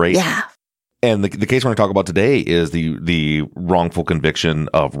 that's great. Yeah. And the case we're going to talk about today is the wrongful conviction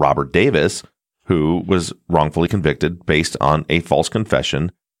of Robert Davis, who was wrongfully convicted based on a false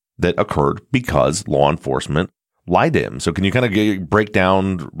confession that occurred because law enforcement lied to him. So can you kind of break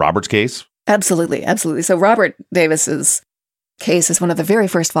down Robert's case? Absolutely. So Robert Davis's case is one of the very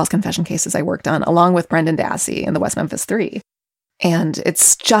first false confession cases I worked on, along with Brendan Dassey in the West Memphis 3. And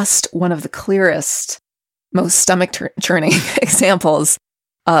it's just one of the clearest, most stomach-churning examples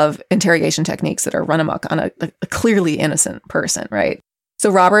of interrogation techniques that are run amok on a clearly innocent person, right?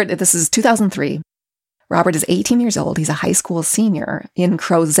 So Robert, this is 2003. Robert is 18 years old. He's a high school senior in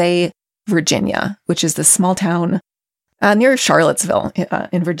Crozet, Virginia, which is this small town near Charlottesville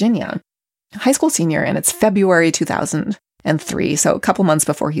in Virginia. High school senior, and it's February 2003, so a couple months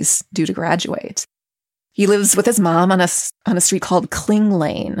before he's due to graduate. He lives with his mom on a street called Kling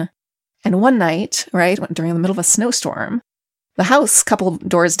Lane. And one night, right, during the middle of a snowstorm, the house, couple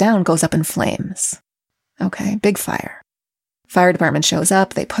doors down, goes up in flames. Okay, big fire. Fire department shows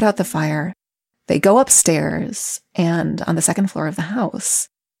up. They put out the fire. They go upstairs, and on the second floor of the house,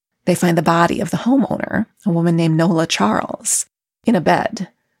 they find the body of the homeowner, a woman named Nola Charles, in a bed,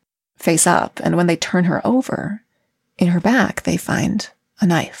 face up. And when they turn her over, in her back, they find a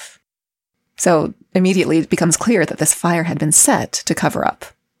knife. So immediately it becomes clear that this fire had been set to cover up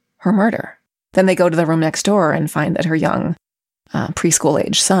her murder. Then they go to the room next door and find that her young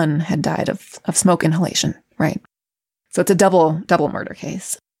preschool-age son had died of smoke inhalation, right? So it's a double murder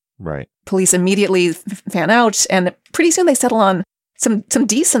case. Right. Police immediately fan out, and pretty soon they settle on some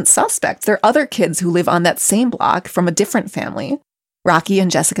decent suspects. There are other kids who live on that same block from a different family, Rocky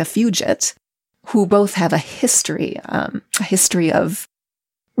and Jessica Fugit, who both have a history of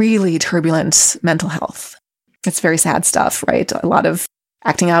really turbulent mental health. It's very sad stuff, right? A lot of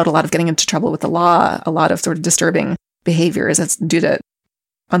acting out, a lot of getting into trouble with the law, a lot of sort of disturbing behaviors. It's due to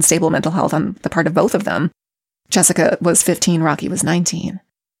unstable mental health on the part of both of them. Jessica was 15, Rocky was 19.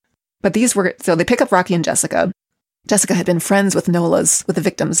 But so they pick up Rocky and Jessica. Jessica had been friends with the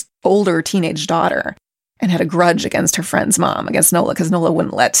victim's older teenage daughter, and had a grudge against her friend's mom, against Nola, because Nola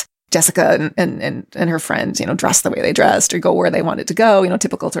wouldn't let Jessica and her friends, dress the way they dressed or go where they wanted to go,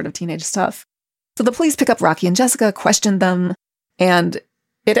 typical sort of teenage stuff. So the police pick up Rocky and Jessica, question them, and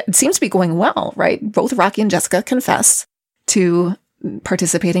it seems to be going well, right? Both Rocky and Jessica confess to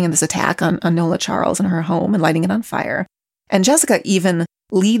participating in this attack on Nola Charles in her home and lighting it on fire. And Jessica even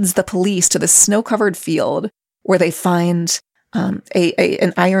leads the police to the snow-covered field where they find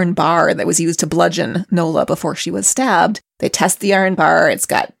an iron bar that was used to bludgeon Nola before she was stabbed. They test the iron bar. It's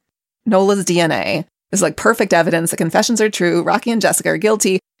got Nola's DNA. It's like perfect evidence. The confessions are true. Rocky and Jessica are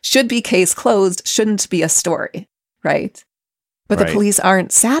guilty. Should be case closed. Shouldn't be a story, right? But the police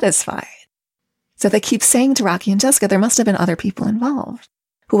aren't satisfied. So they keep saying to Rocky and Jessica, there must have been other people involved.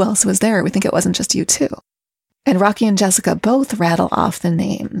 Who else was there? We think it wasn't just you too. And Rocky and Jessica both rattle off the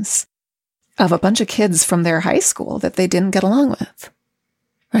names of a bunch of kids from their high school that they didn't get along with,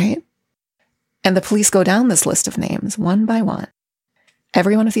 right? And the police go down this list of names one by one.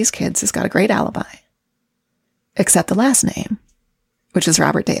 Every one of these kids has got a great alibi, except the last name, which is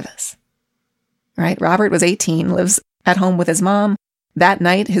Robert Davis, right? Robert was 18, lives at home with his mom. That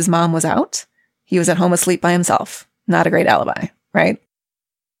night, his mom was out. He was at home asleep by himself. Not a great alibi, right?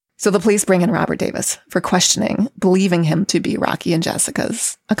 So the police bring in Robert Davis for questioning, believing him to be Rocky and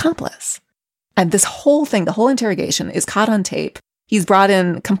Jessica's accomplice. And this whole thing, the whole interrogation is caught on tape. He's brought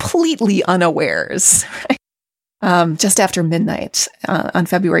in completely unawares, right? Just after midnight on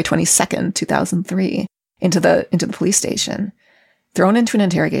February 22nd, 2003, into the police station, thrown into an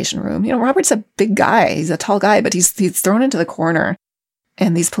interrogation room. You know, Robert's a big guy. He's a tall guy, but he's thrown into the corner.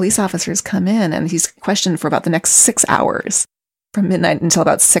 And these police officers come in and he's questioned for about the next 6 hours, from midnight until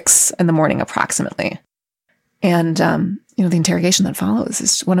about 6 in the morning, approximately. And, you know, the interrogation that follows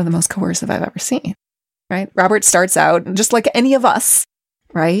is one of the most coercive I've ever seen, right? Robert starts out just like any of us,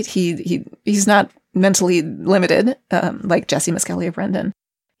 right? He's not mentally limited, like Jesse Miskelly or Brendan.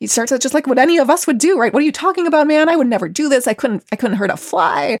 He starts out just like what any of us would do, right? What are you talking about, man? I would never do this. I couldn't hurt a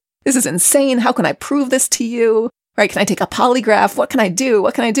fly. This is insane. How can I prove this to you? Right? Can I take a polygraph? What can I do?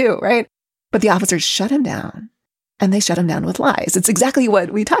 What can I do? Right? But the officers shut him down, and they shut him down with lies. It's exactly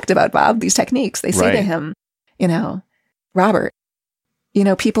what we talked about, Bob, these techniques. They say to him, you know, Robert, you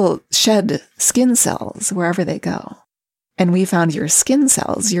know, people shed skin cells wherever they go. And we found your skin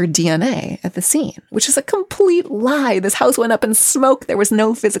cells, your DNA at the scene, which is a complete lie. This house went up in smoke. There was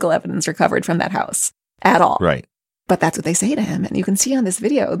no physical evidence recovered from that house at all. Right. But that's what they say to him. And you can see on this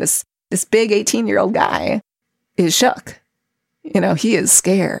video, this big 18-year-old guy is shook. You know, he is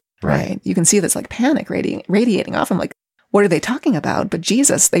scared, right? You can see this like panic radiating off him. Like, what are they talking about? But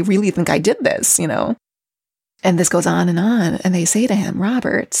Jesus, they really think I did this, you know? And this goes on. And they say to him,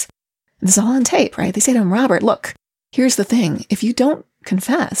 Robert, this is all on tape, right? They say to him, Robert, look, here's the thing. If you don't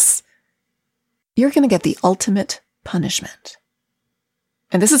confess, you're going to get the ultimate punishment.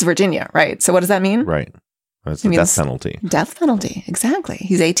 And this is Virginia, right? So what does that mean? Right. That's the death penalty. Death penalty. Exactly.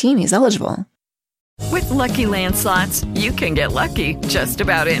 He's 18. He's eligible. With Lucky Land Slots, you can get lucky just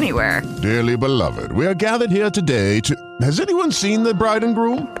about anywhere. Dearly beloved, we are gathered here today to... Has anyone seen the bride and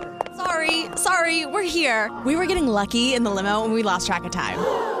groom? Sorry, we're here. We were getting lucky in the limo and we lost track of time.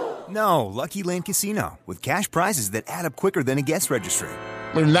 No, Lucky Land Casino, with cash prizes that add up quicker than a guest registry.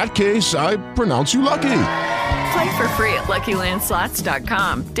 In that case, I pronounce you lucky. Play for free at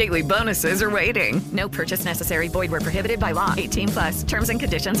LuckyLandSlots.com. Daily bonuses are waiting. No purchase necessary. Void where prohibited by law. 18+. Terms and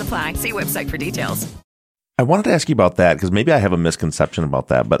conditions apply. See website for details. I wanted to ask you about that because maybe I have a misconception about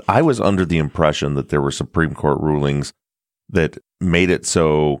that, but I was under the impression that there were Supreme Court rulings that made it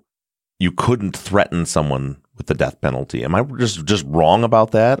so you couldn't threaten someone with the death penalty. Am I just wrong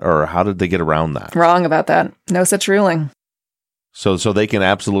about that, or how did they get around that? Wrong about that. No such ruling. So they can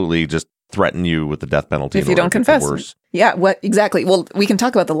absolutely just threaten you with the death penalty if you don't confess. Yeah, what exactly? Well, we can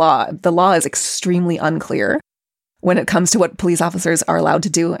talk about the law. The law is extremely unclear when it comes to what police officers are allowed to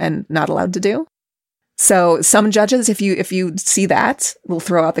do and not allowed to do. So some judges, if you see that, will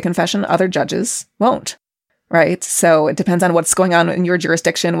throw out the confession. Other judges won't. Right? So it depends on what's going on in your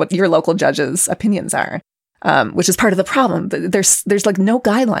jurisdiction, what your local judges' opinions are, which is part of the problem. There's like no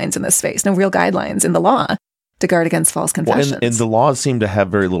guidelines in this space, no real guidelines in the law to guard against false confessions. Well, and the laws seem to have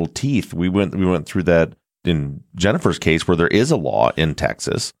very little teeth. We went through that in Jennifer's case, where there is a law in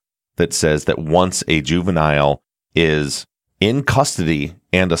Texas that says that once a juvenile is in custody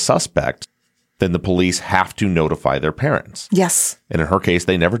and a suspect, then the police have to notify their parents. Yes. And in her case,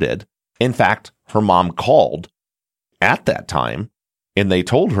 they never did. In fact, her mom called at that time and they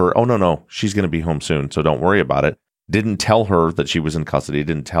told her, oh, no, she's going to be home soon, so don't worry about it. Didn't tell her that she was in custody,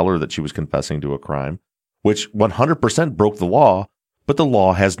 didn't tell her that she was confessing to a crime, which 100% broke the law. But the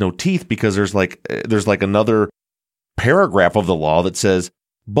law has no teeth because there's like another paragraph of the law that says,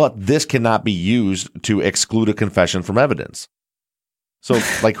 but this cannot be used to exclude a confession from evidence. So,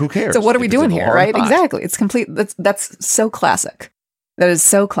 like, who cares? So what are we doing here, right? Exactly. It's complete. That's so classic. That is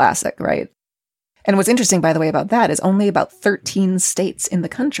so classic, right? And what's interesting, by the way, about that is only about 13 states in the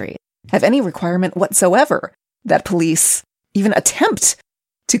country have any requirement whatsoever that police even attempt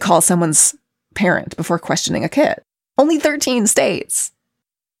to call someone's parent before questioning a kid. Only 13 states.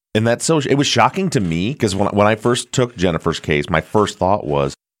 And that's it was shocking to me because when I first took Jennifer's case, my first thought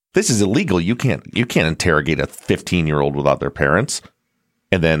was, this is illegal. You can't interrogate a 15-year-old without their parents.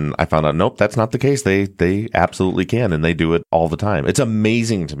 And then I found out, nope, that's not the case. They absolutely can, and they do it all the time. It's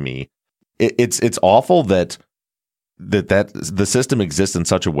amazing to me. It's awful that that the system exists in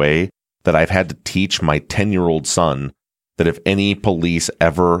such a way that I've had to teach my 10-year-old son that if any police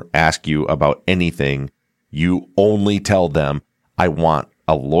ever ask you about anything, you only tell them, I want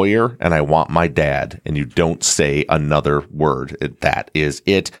a lawyer and I want my dad, and you don't say another word. That is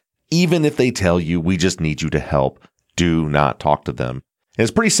it. Even if they tell you, we just need you to help, do not talk to them. And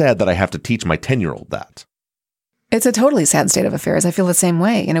it's pretty sad that I have to teach my 10-year-old that. It's a totally sad state of affairs. I feel the same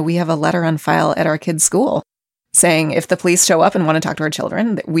way. You know, we have a letter on file at our kids' school saying if the police show up and want to talk to our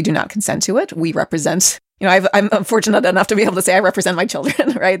children, we do not consent to it. We represent, you know, I'm fortunate enough to be able to say I represent my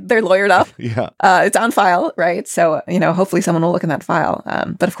children, right? They're lawyered up. Yeah. It's on file, right? So, you know, hopefully someone will look in that file.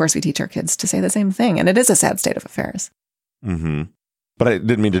 But of course, we teach our kids to say the same thing. And it is a sad state of affairs. Mm-hmm. But I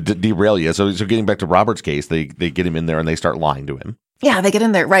didn't mean to derail you. So getting back to Robert's case, they get him in there and they start lying to him. Yeah, they get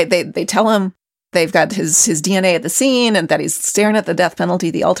in there, right? They tell him they've got his DNA at the scene and that he's staring at the death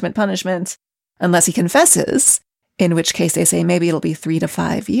penalty, the ultimate punishment, unless he confesses, in which case they say maybe it'll be 3 to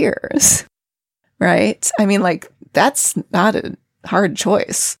 5 years, right? I mean, like, that's not a hard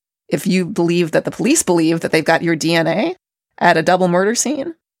choice. If you believe that the police believe that they've got your DNA at a double murder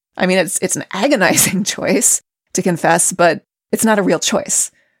scene, I mean, it's an agonizing choice to confess, but it's not a real choice,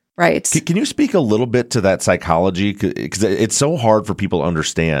 right? Can you speak a little bit to that psychology? Because it's so hard for people to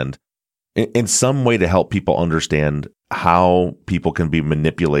understand, in some way to help people understand how people can be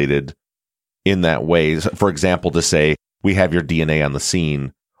manipulated in that way. For example, to say, we have your DNA on the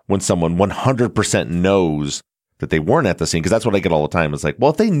scene when someone 100% knows that they weren't at the scene. Because that's what I get all the time. It's like,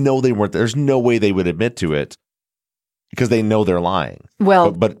 well, if they know they weren't, there's no way they would admit to it because they know they're lying.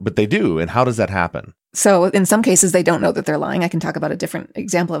 Well, but they do. And how does that happen? So in some cases, they don't know that they're lying. I can talk about a different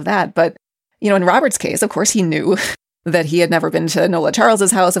example of that. But, you know, in Robert's case, of course, he knew that he had never been to Nola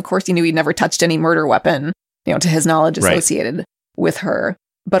Charles's house. Of course, he knew he'd never touched any murder weapon, you know, to his knowledge associated with her.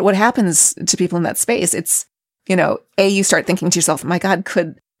 But what happens to people in that space, it's, you know, you start thinking to yourself, my God,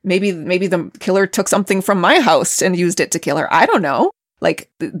 could maybe the killer took something from my house and used it to kill her. I don't know.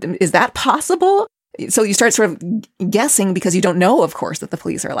 Like, is that possible? So you start sort of guessing because you don't know, of course, that the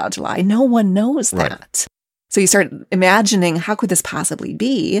police are allowed to lie. No one knows that. So you start imagining, how could this possibly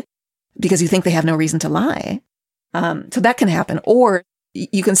be? Because you think they have no reason to lie. So that can happen. Or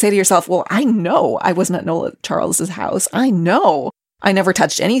you can say to yourself, well, I know I wasn't at Nola Charles's house. I know I never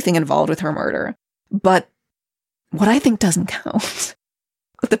touched anything involved with her murder. But what I think doesn't count.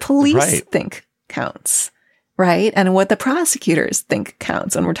 What the police think counts. Right? And what the prosecutors think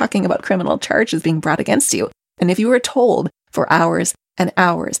counts when we're talking about criminal charges being brought against you. And if you were told for hours and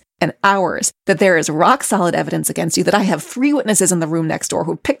hours and hours that there is rock solid evidence against you, that I have 3 witnesses in the room next door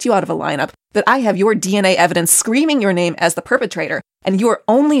who picked you out of a lineup, that I have your DNA evidence screaming your name as the perpetrator, and you are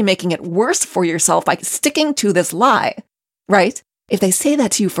only making it worse for yourself by sticking to this lie, right? If they say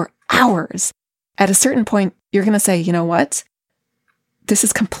that to you for hours, at a certain point, you're going to say, you know what? This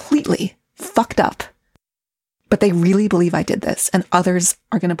is completely fucked up. But they really believe I did this, and others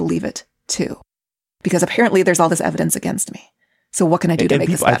are going to believe it too. Because apparently there's all this evidence against me. So what can I do to make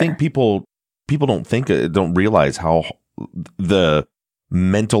this better? I think people don't realize how the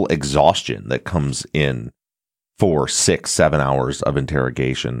mental exhaustion that comes in for 6-7 hours of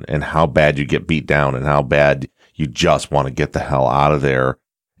interrogation, and how bad you get beat down, and how bad you just want to get the hell out of there.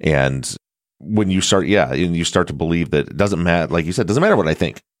 And when you start, and you start to believe that it doesn't matter, like you said, it doesn't matter what I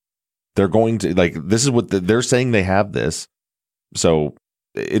think. They're going to, like, this is what they're saying, they have this. So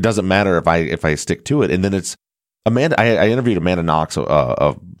it doesn't matter if I stick to it. And then it's Amanda. I interviewed Amanda Knox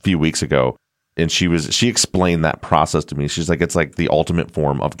a few weeks ago, and she explained that process to me. She's like, it's like the ultimate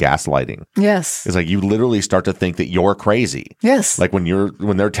form of gaslighting. Yes. It's like you literally start to think that you're crazy. Yes. Like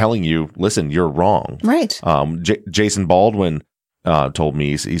when they're telling you, listen, you're wrong. Right. Jason Baldwin told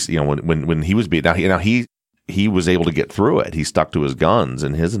me he's you know, when he was beat down, he was able to get through it. He stuck to his guns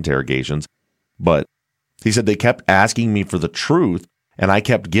in his interrogations, but he said they kept asking me for the truth, and I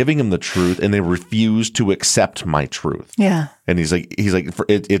kept giving him the truth, and they refused to accept my truth. Yeah. And he's like,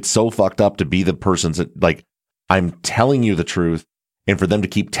 it's so fucked up to be the person that, like, I'm telling you the truth, and for them to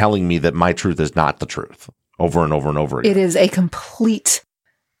keep telling me that my truth is not the truth over and over and over again. It is a complete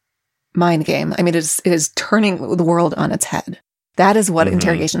mind game. I mean, it is turning the world on its head. That is what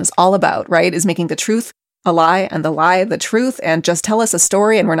interrogation is all about, right? Is making the truth a lie, and the lie the truth, and just tell us a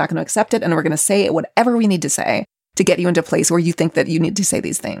story, and we're not going to accept it, and we're going to say whatever we need to say to get you into a place where you think that you need to say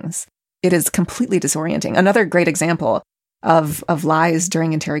these things. It is completely disorienting. Another great example of lies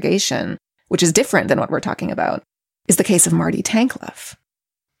during interrogation, which is different than what we're talking about, is the case of Marty Tankleff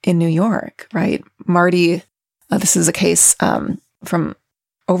in New York, right? Marty, this is a case from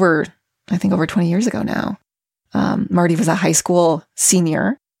over 20 years ago now. Marty was a high school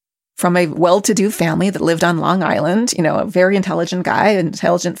senior from a well-to-do family that lived on Long Island, a very intelligent guy,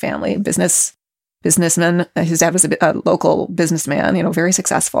 intelligent family, businessman. His dad was a local businessman, very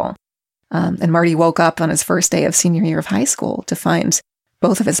successful. And Marty woke up on his first day of senior year of high school to find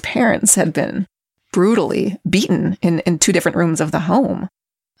both of his parents had been brutally beaten in two different rooms of the home.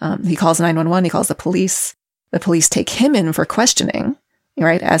 He calls 911, he calls the police. The police take him in for questioning,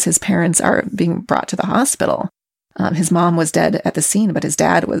 right, as his parents are being brought to the hospital. His mom was dead at the scene, but his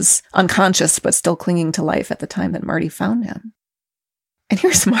dad was unconscious, but still clinging to life at the time that Marty found him. And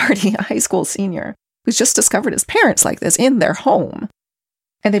here's Marty, a high school senior, who's just discovered his parents like this in their home.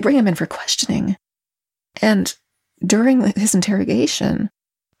 And they bring him in for questioning. And during his interrogation,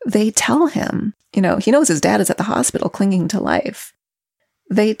 they tell him, he knows his dad is at the hospital clinging to life.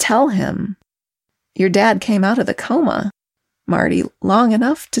 They tell him, your dad came out of the coma, Marty, long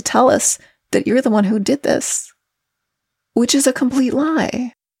enough to tell us that you're the one who did this. Which is a complete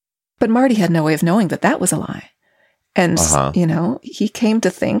lie. But Marty had no way of knowing that that was a lie. And, he came to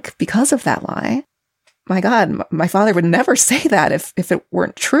think, because of that lie, my God, my father would never say that if it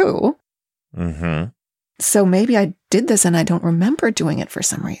weren't true. Mm-hmm. So maybe I did this and I don't remember doing it for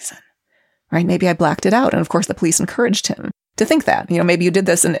some reason, right? Maybe I blacked it out. And of course, the police encouraged him to think that, maybe you did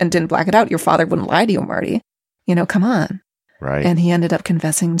this and didn't black it out. Your father wouldn't lie to you, Marty. Come on. Right. And he ended up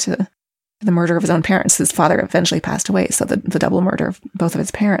confessing to the murder of his own parents. His father eventually passed away. So the double murder of both of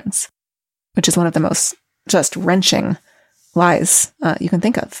his parents, which is one of the most just wrenching lies you can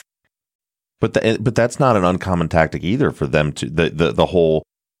think of. But that's not an uncommon tactic either for them to the whole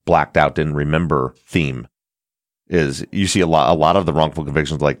blacked out didn't remember theme is you see a lot of the wrongful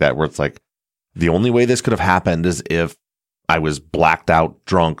convictions like that where it's like the only way this could have happened is if I was blacked out,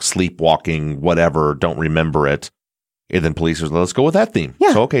 drunk, sleepwalking, whatever, don't remember it. And then police was, let's go with that theme.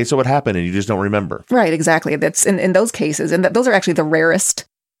 Yeah. So what happened? And you just don't remember. Right, exactly. That's in those cases. And those are actually the rarest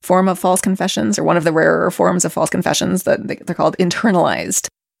form of false confessions, or one of the rarer forms of false confessions. That they're called internalized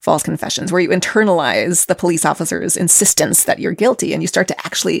false confessions, where you internalize the police officer's insistence that you're guilty. And you start to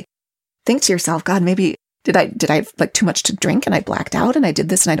actually think to yourself, God, maybe did I have like too much to drink and I blacked out and I did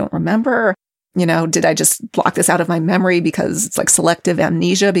this and I don't remember? Did I just block this out of my memory because it's like selective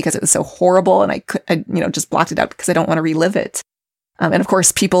amnesia because it was so horrible and I just blocked it out because I don't want to relive it. And of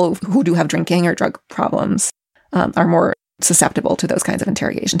course, people who do have drinking or drug problems are more susceptible to those kinds of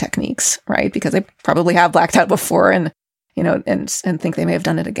interrogation techniques, right? Because they probably have blacked out before and think they may have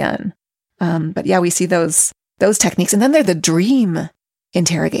done it again. But yeah, we see those techniques. And then there are the dream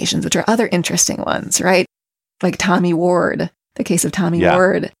interrogations, which are other interesting ones, right? Like Tommy Ward, the case of Tommy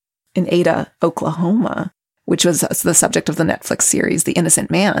Ward in Ada, Oklahoma, which was the subject of the Netflix series, The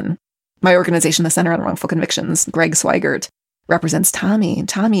Innocent Man. My organization, the Center on Wrongful Convictions, Greg Swigert, represents Tommy.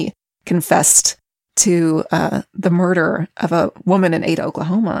 Tommy confessed to the murder of a woman in Ada,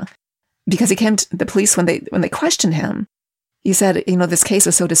 Oklahoma, because he came to the police when they questioned him. He said, this case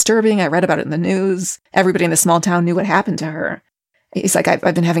was so disturbing. I read about it in the news. Everybody in the small town knew what happened to her. He's like,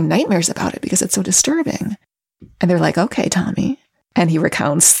 I've been having nightmares about it because it's so disturbing. And they're like, okay, Tommy. And he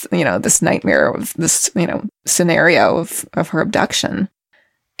recounts, this nightmare of this, scenario of her abduction.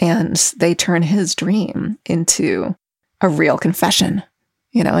 And they turn his dream into a real confession.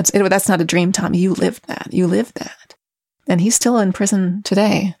 That's not a dream, Tommy. You lived that. You lived that. And he's still in prison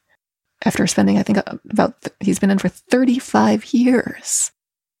today after spending, I think, he's been in for 35 years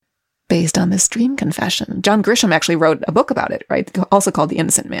based on this dream confession. John Grisham actually wrote a book about it, right? Also called The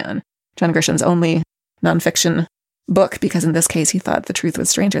Innocent Man. John Grisham's only nonfiction book, because in this case, he thought the truth was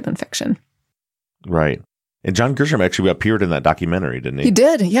stranger than fiction. Right. And John Grisham actually appeared in that documentary, didn't he? He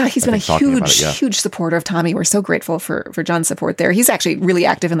did. Yeah. He's been a huge supporter of Tommy. We're so grateful for John's support there. He's actually really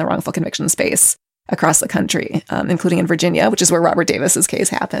active in the wrongful conviction space across the country, including in Virginia, which is where Robert Davis's case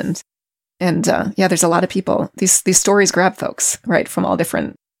happened. And there's a lot of people. These stories grab folks, right, from all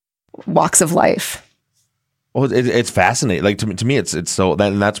different walks of life. Well, it's fascinating. Like to me, it's so,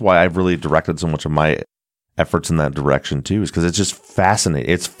 and that's why I've really directed so much of my efforts in that direction too, is because it's just fascinating.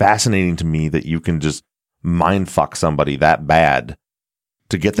 It's fascinating to me that you can just mind fuck somebody that bad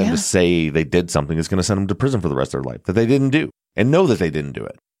to get them to say they did something that's going to send them to prison for the rest of their life that they didn't do, and know that they didn't do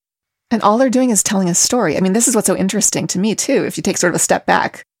it. And all they're doing is telling a story. I mean, this is what's so interesting to me too. If you take sort of a step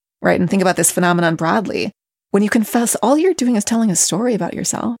back, right, and think about this phenomenon broadly, when you confess, all you're doing is telling a story about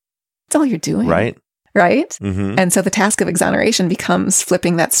yourself. That's all you're doing. Right. Right? Mm-hmm. And so the task of exoneration becomes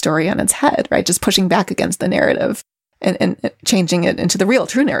flipping that story on its head, right? Just pushing back against the narrative and changing it into the real,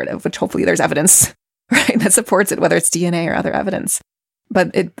 true narrative, which hopefully there's evidence, right, that supports it, whether it's DNA or other evidence.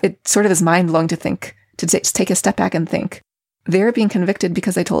 But it sort of is mind-blowing to think, to take a step back and think, they're being convicted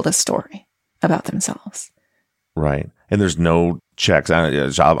because they told a story about themselves. Right. And there's no checks. I'm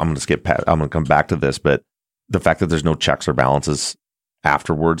going to skip past, I'm going to come back to this, but the fact that there's no checks or balances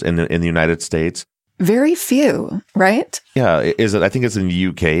afterwards in the United States. Very few, right? Yeah. I think it's in the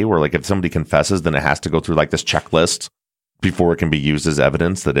UK where like if somebody confesses, then it has to go through like this checklist before it can be used as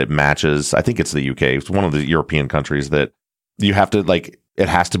evidence that it matches. I think it's the UK. It's one of the European countries that you have to like, it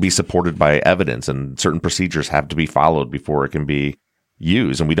has to be supported by evidence and certain procedures have to be followed before it can be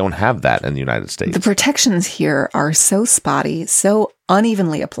used. And we don't have that in the United States. The protections here are so spotty, so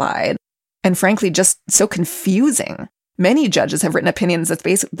unevenly applied, and frankly, just so confusing. Many judges have written opinions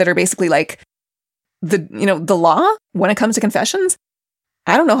that are basically like the law when it comes to confessions.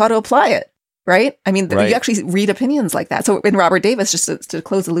 I don't know how to apply it. Right. I mean, right. You actually read opinions like that. So in Robert Davis, just to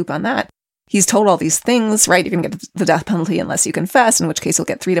close the loop on that, he's told all these things, right? You're going to get the death penalty unless you confess, in which case you'll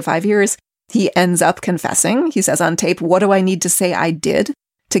get 3 to 5 years. He ends up confessing. He says on tape, what do I need to say I did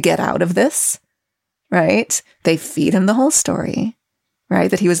to get out of this? Right? They feed him the whole story,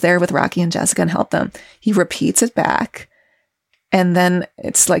 right? That he was there with Rocky and Jessica and helped them. He repeats it back. And then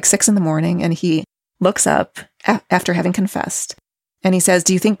it's like 6 a.m. and he looks up after having confessed. And he says,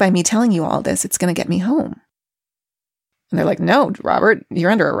 do you think by me telling you all this, it's going to get me home? And they're like, no, Robert,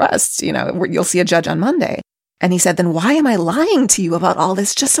 you're under arrest. You'll see a judge on Monday. And he said, then why am I lying to you about all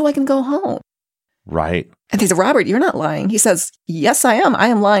this just so I can go home? Right. And they said, Robert, you're not lying. He says, yes, I am. I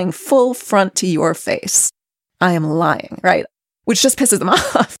am lying full front to your face. I am lying, right? Which just pisses them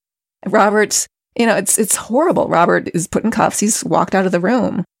off. Robert, it's horrible. Robert is put in cuffs. He's walked out of the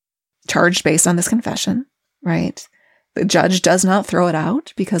room, charged based on this confession, right? The judge does not throw it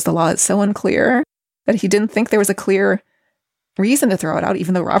out because the law is so unclear that he didn't think there was a clear reason to throw it out,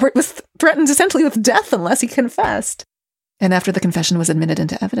 even though Robert was threatened essentially with death unless he confessed. And after the confession was admitted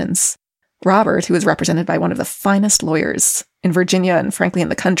into evidence, Robert, who was represented by one of the finest lawyers in Virginia and frankly in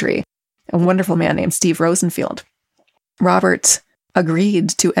the country, a wonderful man named Steve Rosenfield, Robert agreed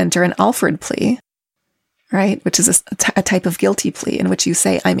to enter an Alford plea, right? Which is a type of guilty plea in which you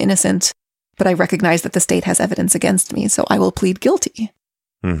say, I'm innocent, but I recognize that the state has evidence against me, so I will plead guilty.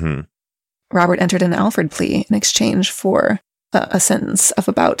 Mm-hmm. Robert entered an Alford plea in exchange for a sentence of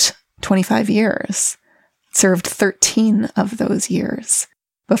about 25 years, served 13 of those years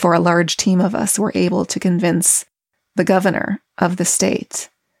before a large team of us were able to convince the governor of the state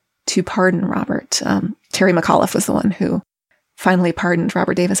to pardon Robert. Terry McAuliffe was the one who finally pardoned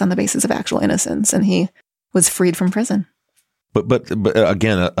Robert Davis on the basis of actual innocence, and he was freed from prison. But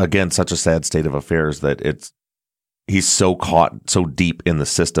again, such a sad state of affairs that he's so caught so deep in the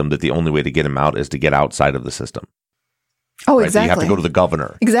system that the only way to get him out is to get outside of the system. Oh, right? exactly. You have to go to the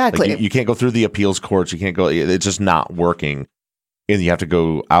governor. Exactly. Like you can't go through the appeals courts. You can't go. It's just not working. And you have to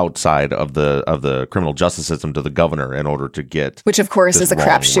go outside of the criminal justice system to the governor in order to get. Which, of course, is a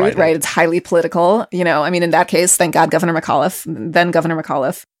crapshoot, right? It's highly political. In that case, thank God Governor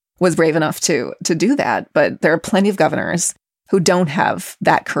McAuliffe was brave enough to do that. But there are plenty of governors who don't have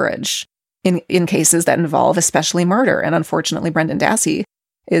that courage in cases that involve especially murder. And unfortunately, Brendan Dassey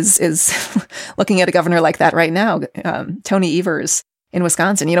is looking at a governor like that right now, Tony Evers in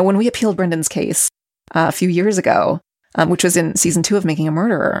Wisconsin. When we appealed Brendan's case a few years ago, which was in season 2 of Making a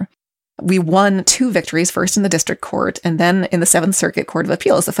Murderer, we won 2 victories, first in the district court and then in the 7th Circuit Court of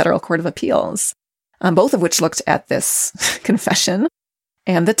Appeals, the Federal Court of Appeals, both of which looked at this confession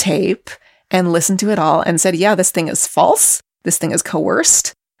and the tape and listened to it all and said, yeah, this thing is false. This thing is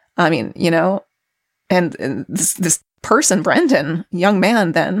coerced. And this person, Brendan, young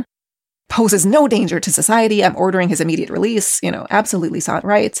man, then poses no danger to society. I'm ordering his immediate release, absolutely saw it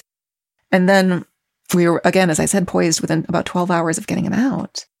right. And then we were, again, as I said, poised within about 12 hours of getting him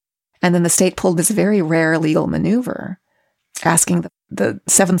out. And then the state pulled this very rare legal maneuver, asking the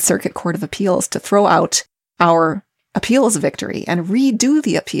 7th Circuit Court of Appeals to throw out our appeals victory and redo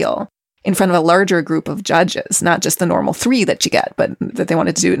the appeal in front of a larger group of judges, not just the normal 3 that you get, but that they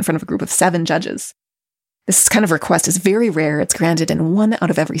wanted to do it in front of a group of 7 judges. This kind of request is very rare. It's granted in 1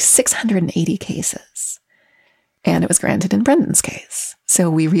 out of every 680 cases. And it was granted in Brendan's case. So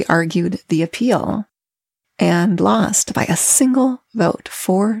we re-argued the appeal and lost by a single vote,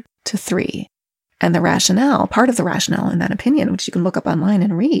 4-3. And the rationale, part of the rationale in that opinion, which you can look up online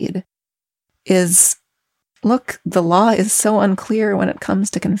and read, is, look, the law is so unclear when it comes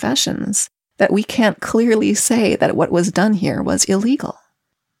to confessions that we can't clearly say that what was done here was illegal,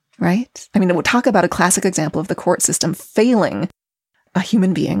 right? I mean, we'll talk about a classic example of the court system failing a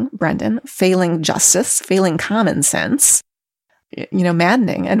human being, Brendan, failing justice, failing common sense,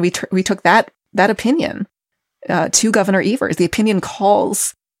 maddening. And we took that opinion to Governor Evers. The opinion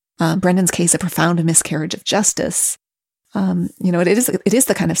calls Brendan's case a profound miscarriage of justice. It is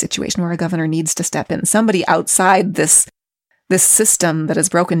the kind of situation where a governor needs to step in. Somebody outside this system that is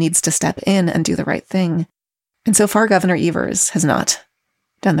broken needs to step in and do the right thing. And so far, Governor Evers has not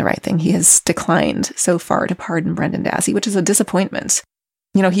done the right thing. He has declined so far to pardon Brendan Dassey, which is a disappointment.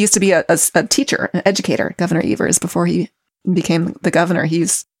 He used to be a teacher, an educator, Governor Evers, before he became the governor.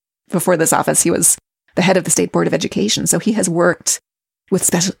 Before this office, he was the head of the State Board of Education. So he has worked with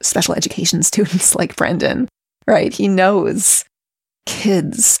special education students like Brendan, right? He knows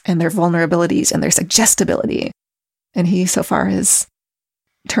kids and their vulnerabilities and their suggestibility. And he so far has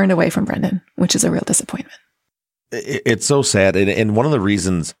turned away from Brendan, which is a real disappointment. It's so sad. And one of the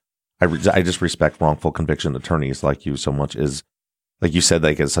reasons I just respect wrongful conviction attorneys like you so much is, like you said,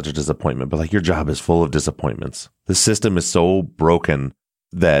 it's such a disappointment, but like your job is full of disappointments. The system is so broken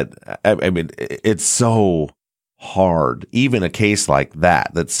that, it's so hard. Even a case like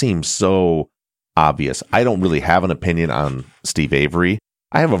that seems so obvious. I don't really have an opinion on Steve Avery.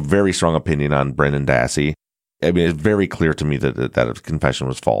 I have a very strong opinion on Brendan Dassey. It's very clear to me that his confession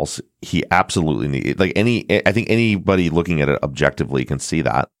was false. He absolutely needed, I think anybody looking at it objectively can see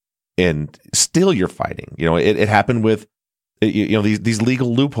that. And still you're fighting. It happened with, these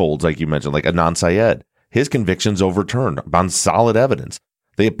legal loopholes, like you mentioned, like Adnan Syed. His conviction's overturned on solid evidence.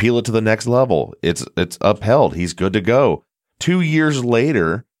 They appeal it to the next level. It's upheld. He's good to go. 2 years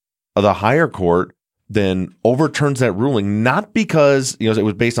later, the higher court then overturns that ruling, not because, it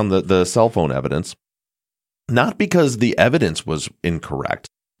was based on the cell phone evidence, not because the evidence was incorrect,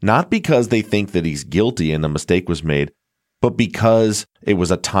 not because they think that he's guilty and a mistake was made, but because it was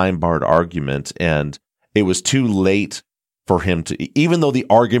a time-barred argument and it was too late for him to, even though the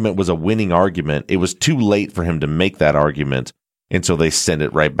argument was a winning argument, it was too late for him to make that argument. And so they send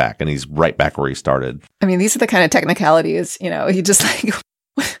it right back and he's right back where he started. These are the kind of technicalities, you just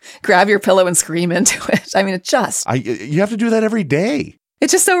grab your pillow and scream into it. It just... You have to do that every day.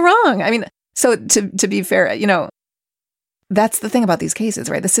 It's just so wrong. So to be fair, that's the thing about these cases,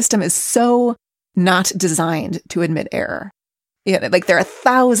 right? The system is so not designed to admit error. There are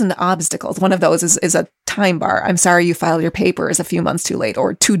 1,000 obstacles. One of those is a time bar. I'm sorry you filed your papers a few months too late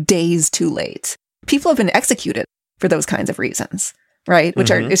or 2 days too late. People have been executed for those kinds of reasons, right?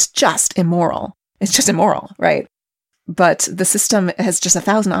 Which is just immoral. It's just immoral, right? But the system has just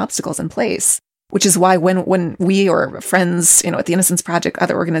 1,000 obstacles in place, which is why when we or friends, at the Innocence Project,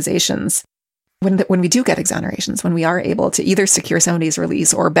 other organizations, when we do get exonerations, when we are able to either secure somebody's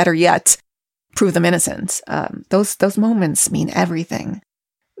release or better yet, prove them innocent, those moments mean everything.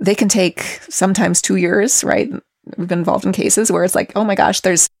 They can take sometimes 2 years, right? We've been involved in cases where it's like, oh my gosh,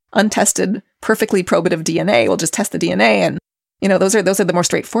 there's untested, perfectly probative DNA. We'll just test the DNA. And, those are the more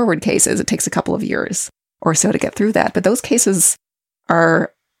straightforward cases. It takes a couple of years or so to get through that. But those cases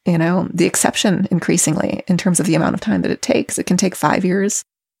are, the exception increasingly in terms of the amount of time that it takes. It can take 5 years.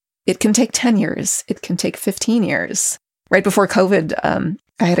 It can take 10 years. It can take 15 years. Right before COVID,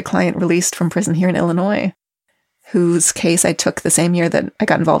 I had a client released from prison here in Illinois whose case I took the same year that I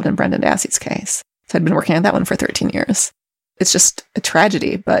got involved in Brendan Dassey's case. So I'd been working on that one for 13 years. It's just a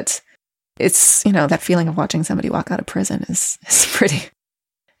tragedy, but it's, that feeling of watching somebody walk out of prison is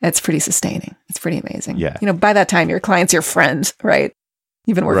pretty sustaining. It's pretty amazing. Yeah. By that time, your client's your friend, right?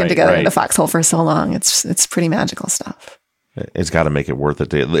 You've been working together in the foxhole for so long. It's pretty magical stuff. It's got to make it worth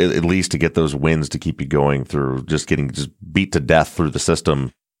it, at least to get those wins to keep you going through just getting beat to death through the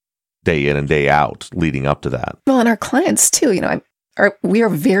system day in and day out leading up to that. Well, and our clients too, we are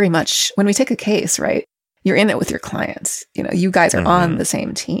very much, when we take a case, right, you're in it with your clients. You guys are on the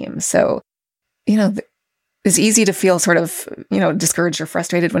same team. So, it's easy to feel sort of, discouraged or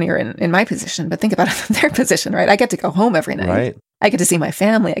frustrated when you're in my position, but think about it from their position, right? I get to go home every night. Right. I get to see my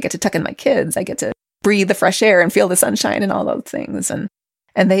family. I get to tuck in my kids. I get to breathe the fresh air and feel the sunshine and all those things. And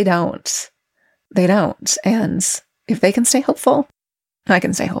they don't. And if they can stay hopeful, I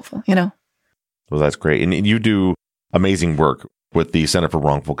can stay hopeful, Well, that's great. And you do amazing work with the Center for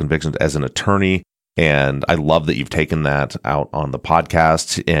Wrongful Convictions as an attorney. And I love that you've taken that out on the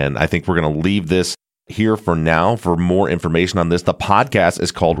podcast. And I think we're going to leave this here for now. For more information on this, the podcast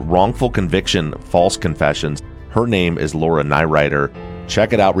is called Wrongful Conviction, False Confessions. Her name is Laura Nirider.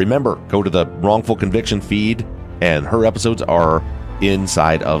 Check it out. Remember, go to the Wrongful Conviction feed, and her episodes are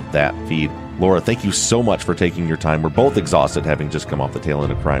inside of that feed. Laura, thank you so much for taking your time. We're both exhausted having just come off the tail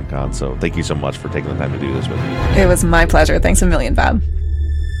end of CrimeCon, so thank you so much for taking the time to do this with me. It was my pleasure. Thanks a million, Bob.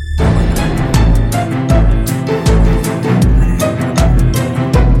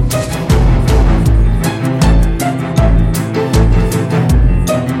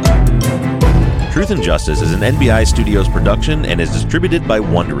 Truth and Justice is an NBI Studios production and is distributed by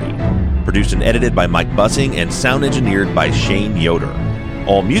Wondery. produced and edited by Mike Bussing, and sound engineered by Shane Yoder.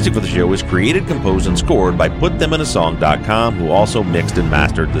 All music for the show is created, composed, and scored by PutThemInASong.com, who also mixed and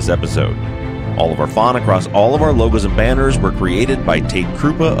mastered this episode. All of our font across all of our logos and banners were created by Tate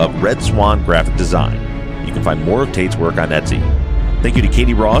Krupa of Red Swan Graphic Design. You can find more of Tate's work on Etsy. Thank you to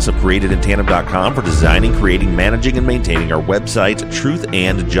Katie Ross of CreatedInTandem.com for designing, creating, managing, and maintaining our website,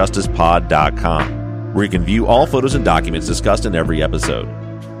 TruthAndJusticePod.com, where you can view all photos and documents discussed in every episode.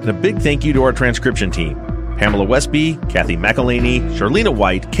 And a big thank you to our transcription team: Pamela Westby, Kathy McElhaney, Charlena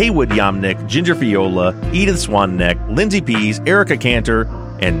White, Kaywood Yomnick, Ginger Fiola, Edith Swanneck, Lindsay Pease, Erica Cantor,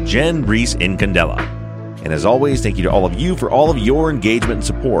 and Jen Reese Incandela. And as always, thank you to all of you for all of your engagement and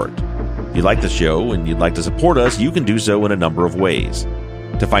support. If you like the show and you'd like to support us, you can do so in a number of ways.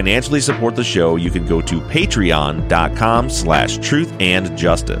 To financially support the show, you can go to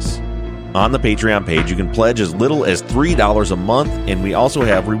patreon.com/truthandjustice. On the Patreon page, you can pledge as little as $3 a month, and we also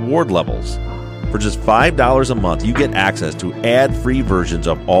have reward levels. For just $5 a month, you get access to ad-free versions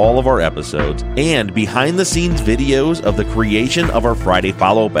of all of our episodes and behind-the-scenes videos of the creation of our Friday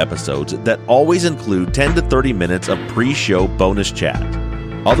follow-up episodes that always include 10 to 30 minutes of pre-show bonus chat.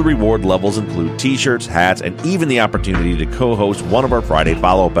 Other reward levels include t-shirts, hats, and even the opportunity to co-host one of our Friday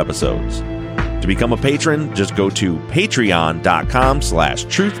follow-up episodes. To become a patron, just go to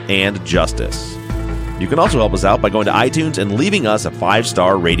patreon.com/truthandjustice. You can also help us out by going to iTunes and leaving us a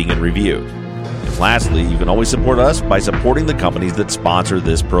 5-star rating and review. And lastly, you can always support us by supporting the companies that sponsor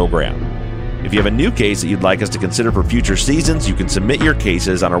this program. If you have a new case that you'd like us to consider for future seasons, you can submit your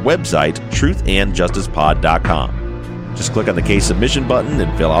cases on our website, truthandjusticepod.com. Just click on the case submission button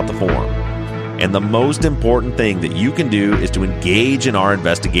and fill out the form. And the most important thing that you can do is to engage in our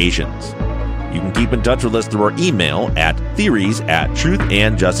investigations. You can keep in touch with us through our email at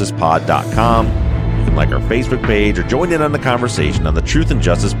theories@truthandjusticepod.com. You can like our Facebook page or join in on the conversation on the Truth and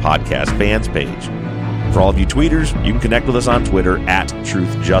Justice Podcast fans page. For all of you tweeters, you can connect with us on Twitter at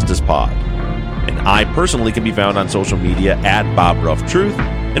TruthJusticePod. And I personally can be found on social media at BobRuffTruth,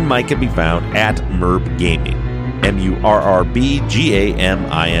 and Mike can be found at MurbGaming.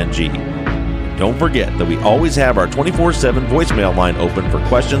 MURRBGAMING. Don't forget that we always have our 24/7 voicemail line open for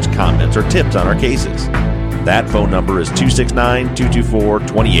questions, comments, or tips on our cases. That phone number is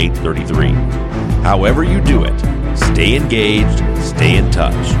 269-224-2833. However you do it, stay engaged, stay in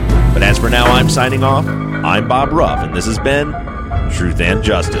touch. But as for now, I'm signing off. I'm Bob Ruff, and this has been Truth and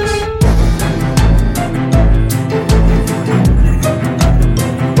Justice.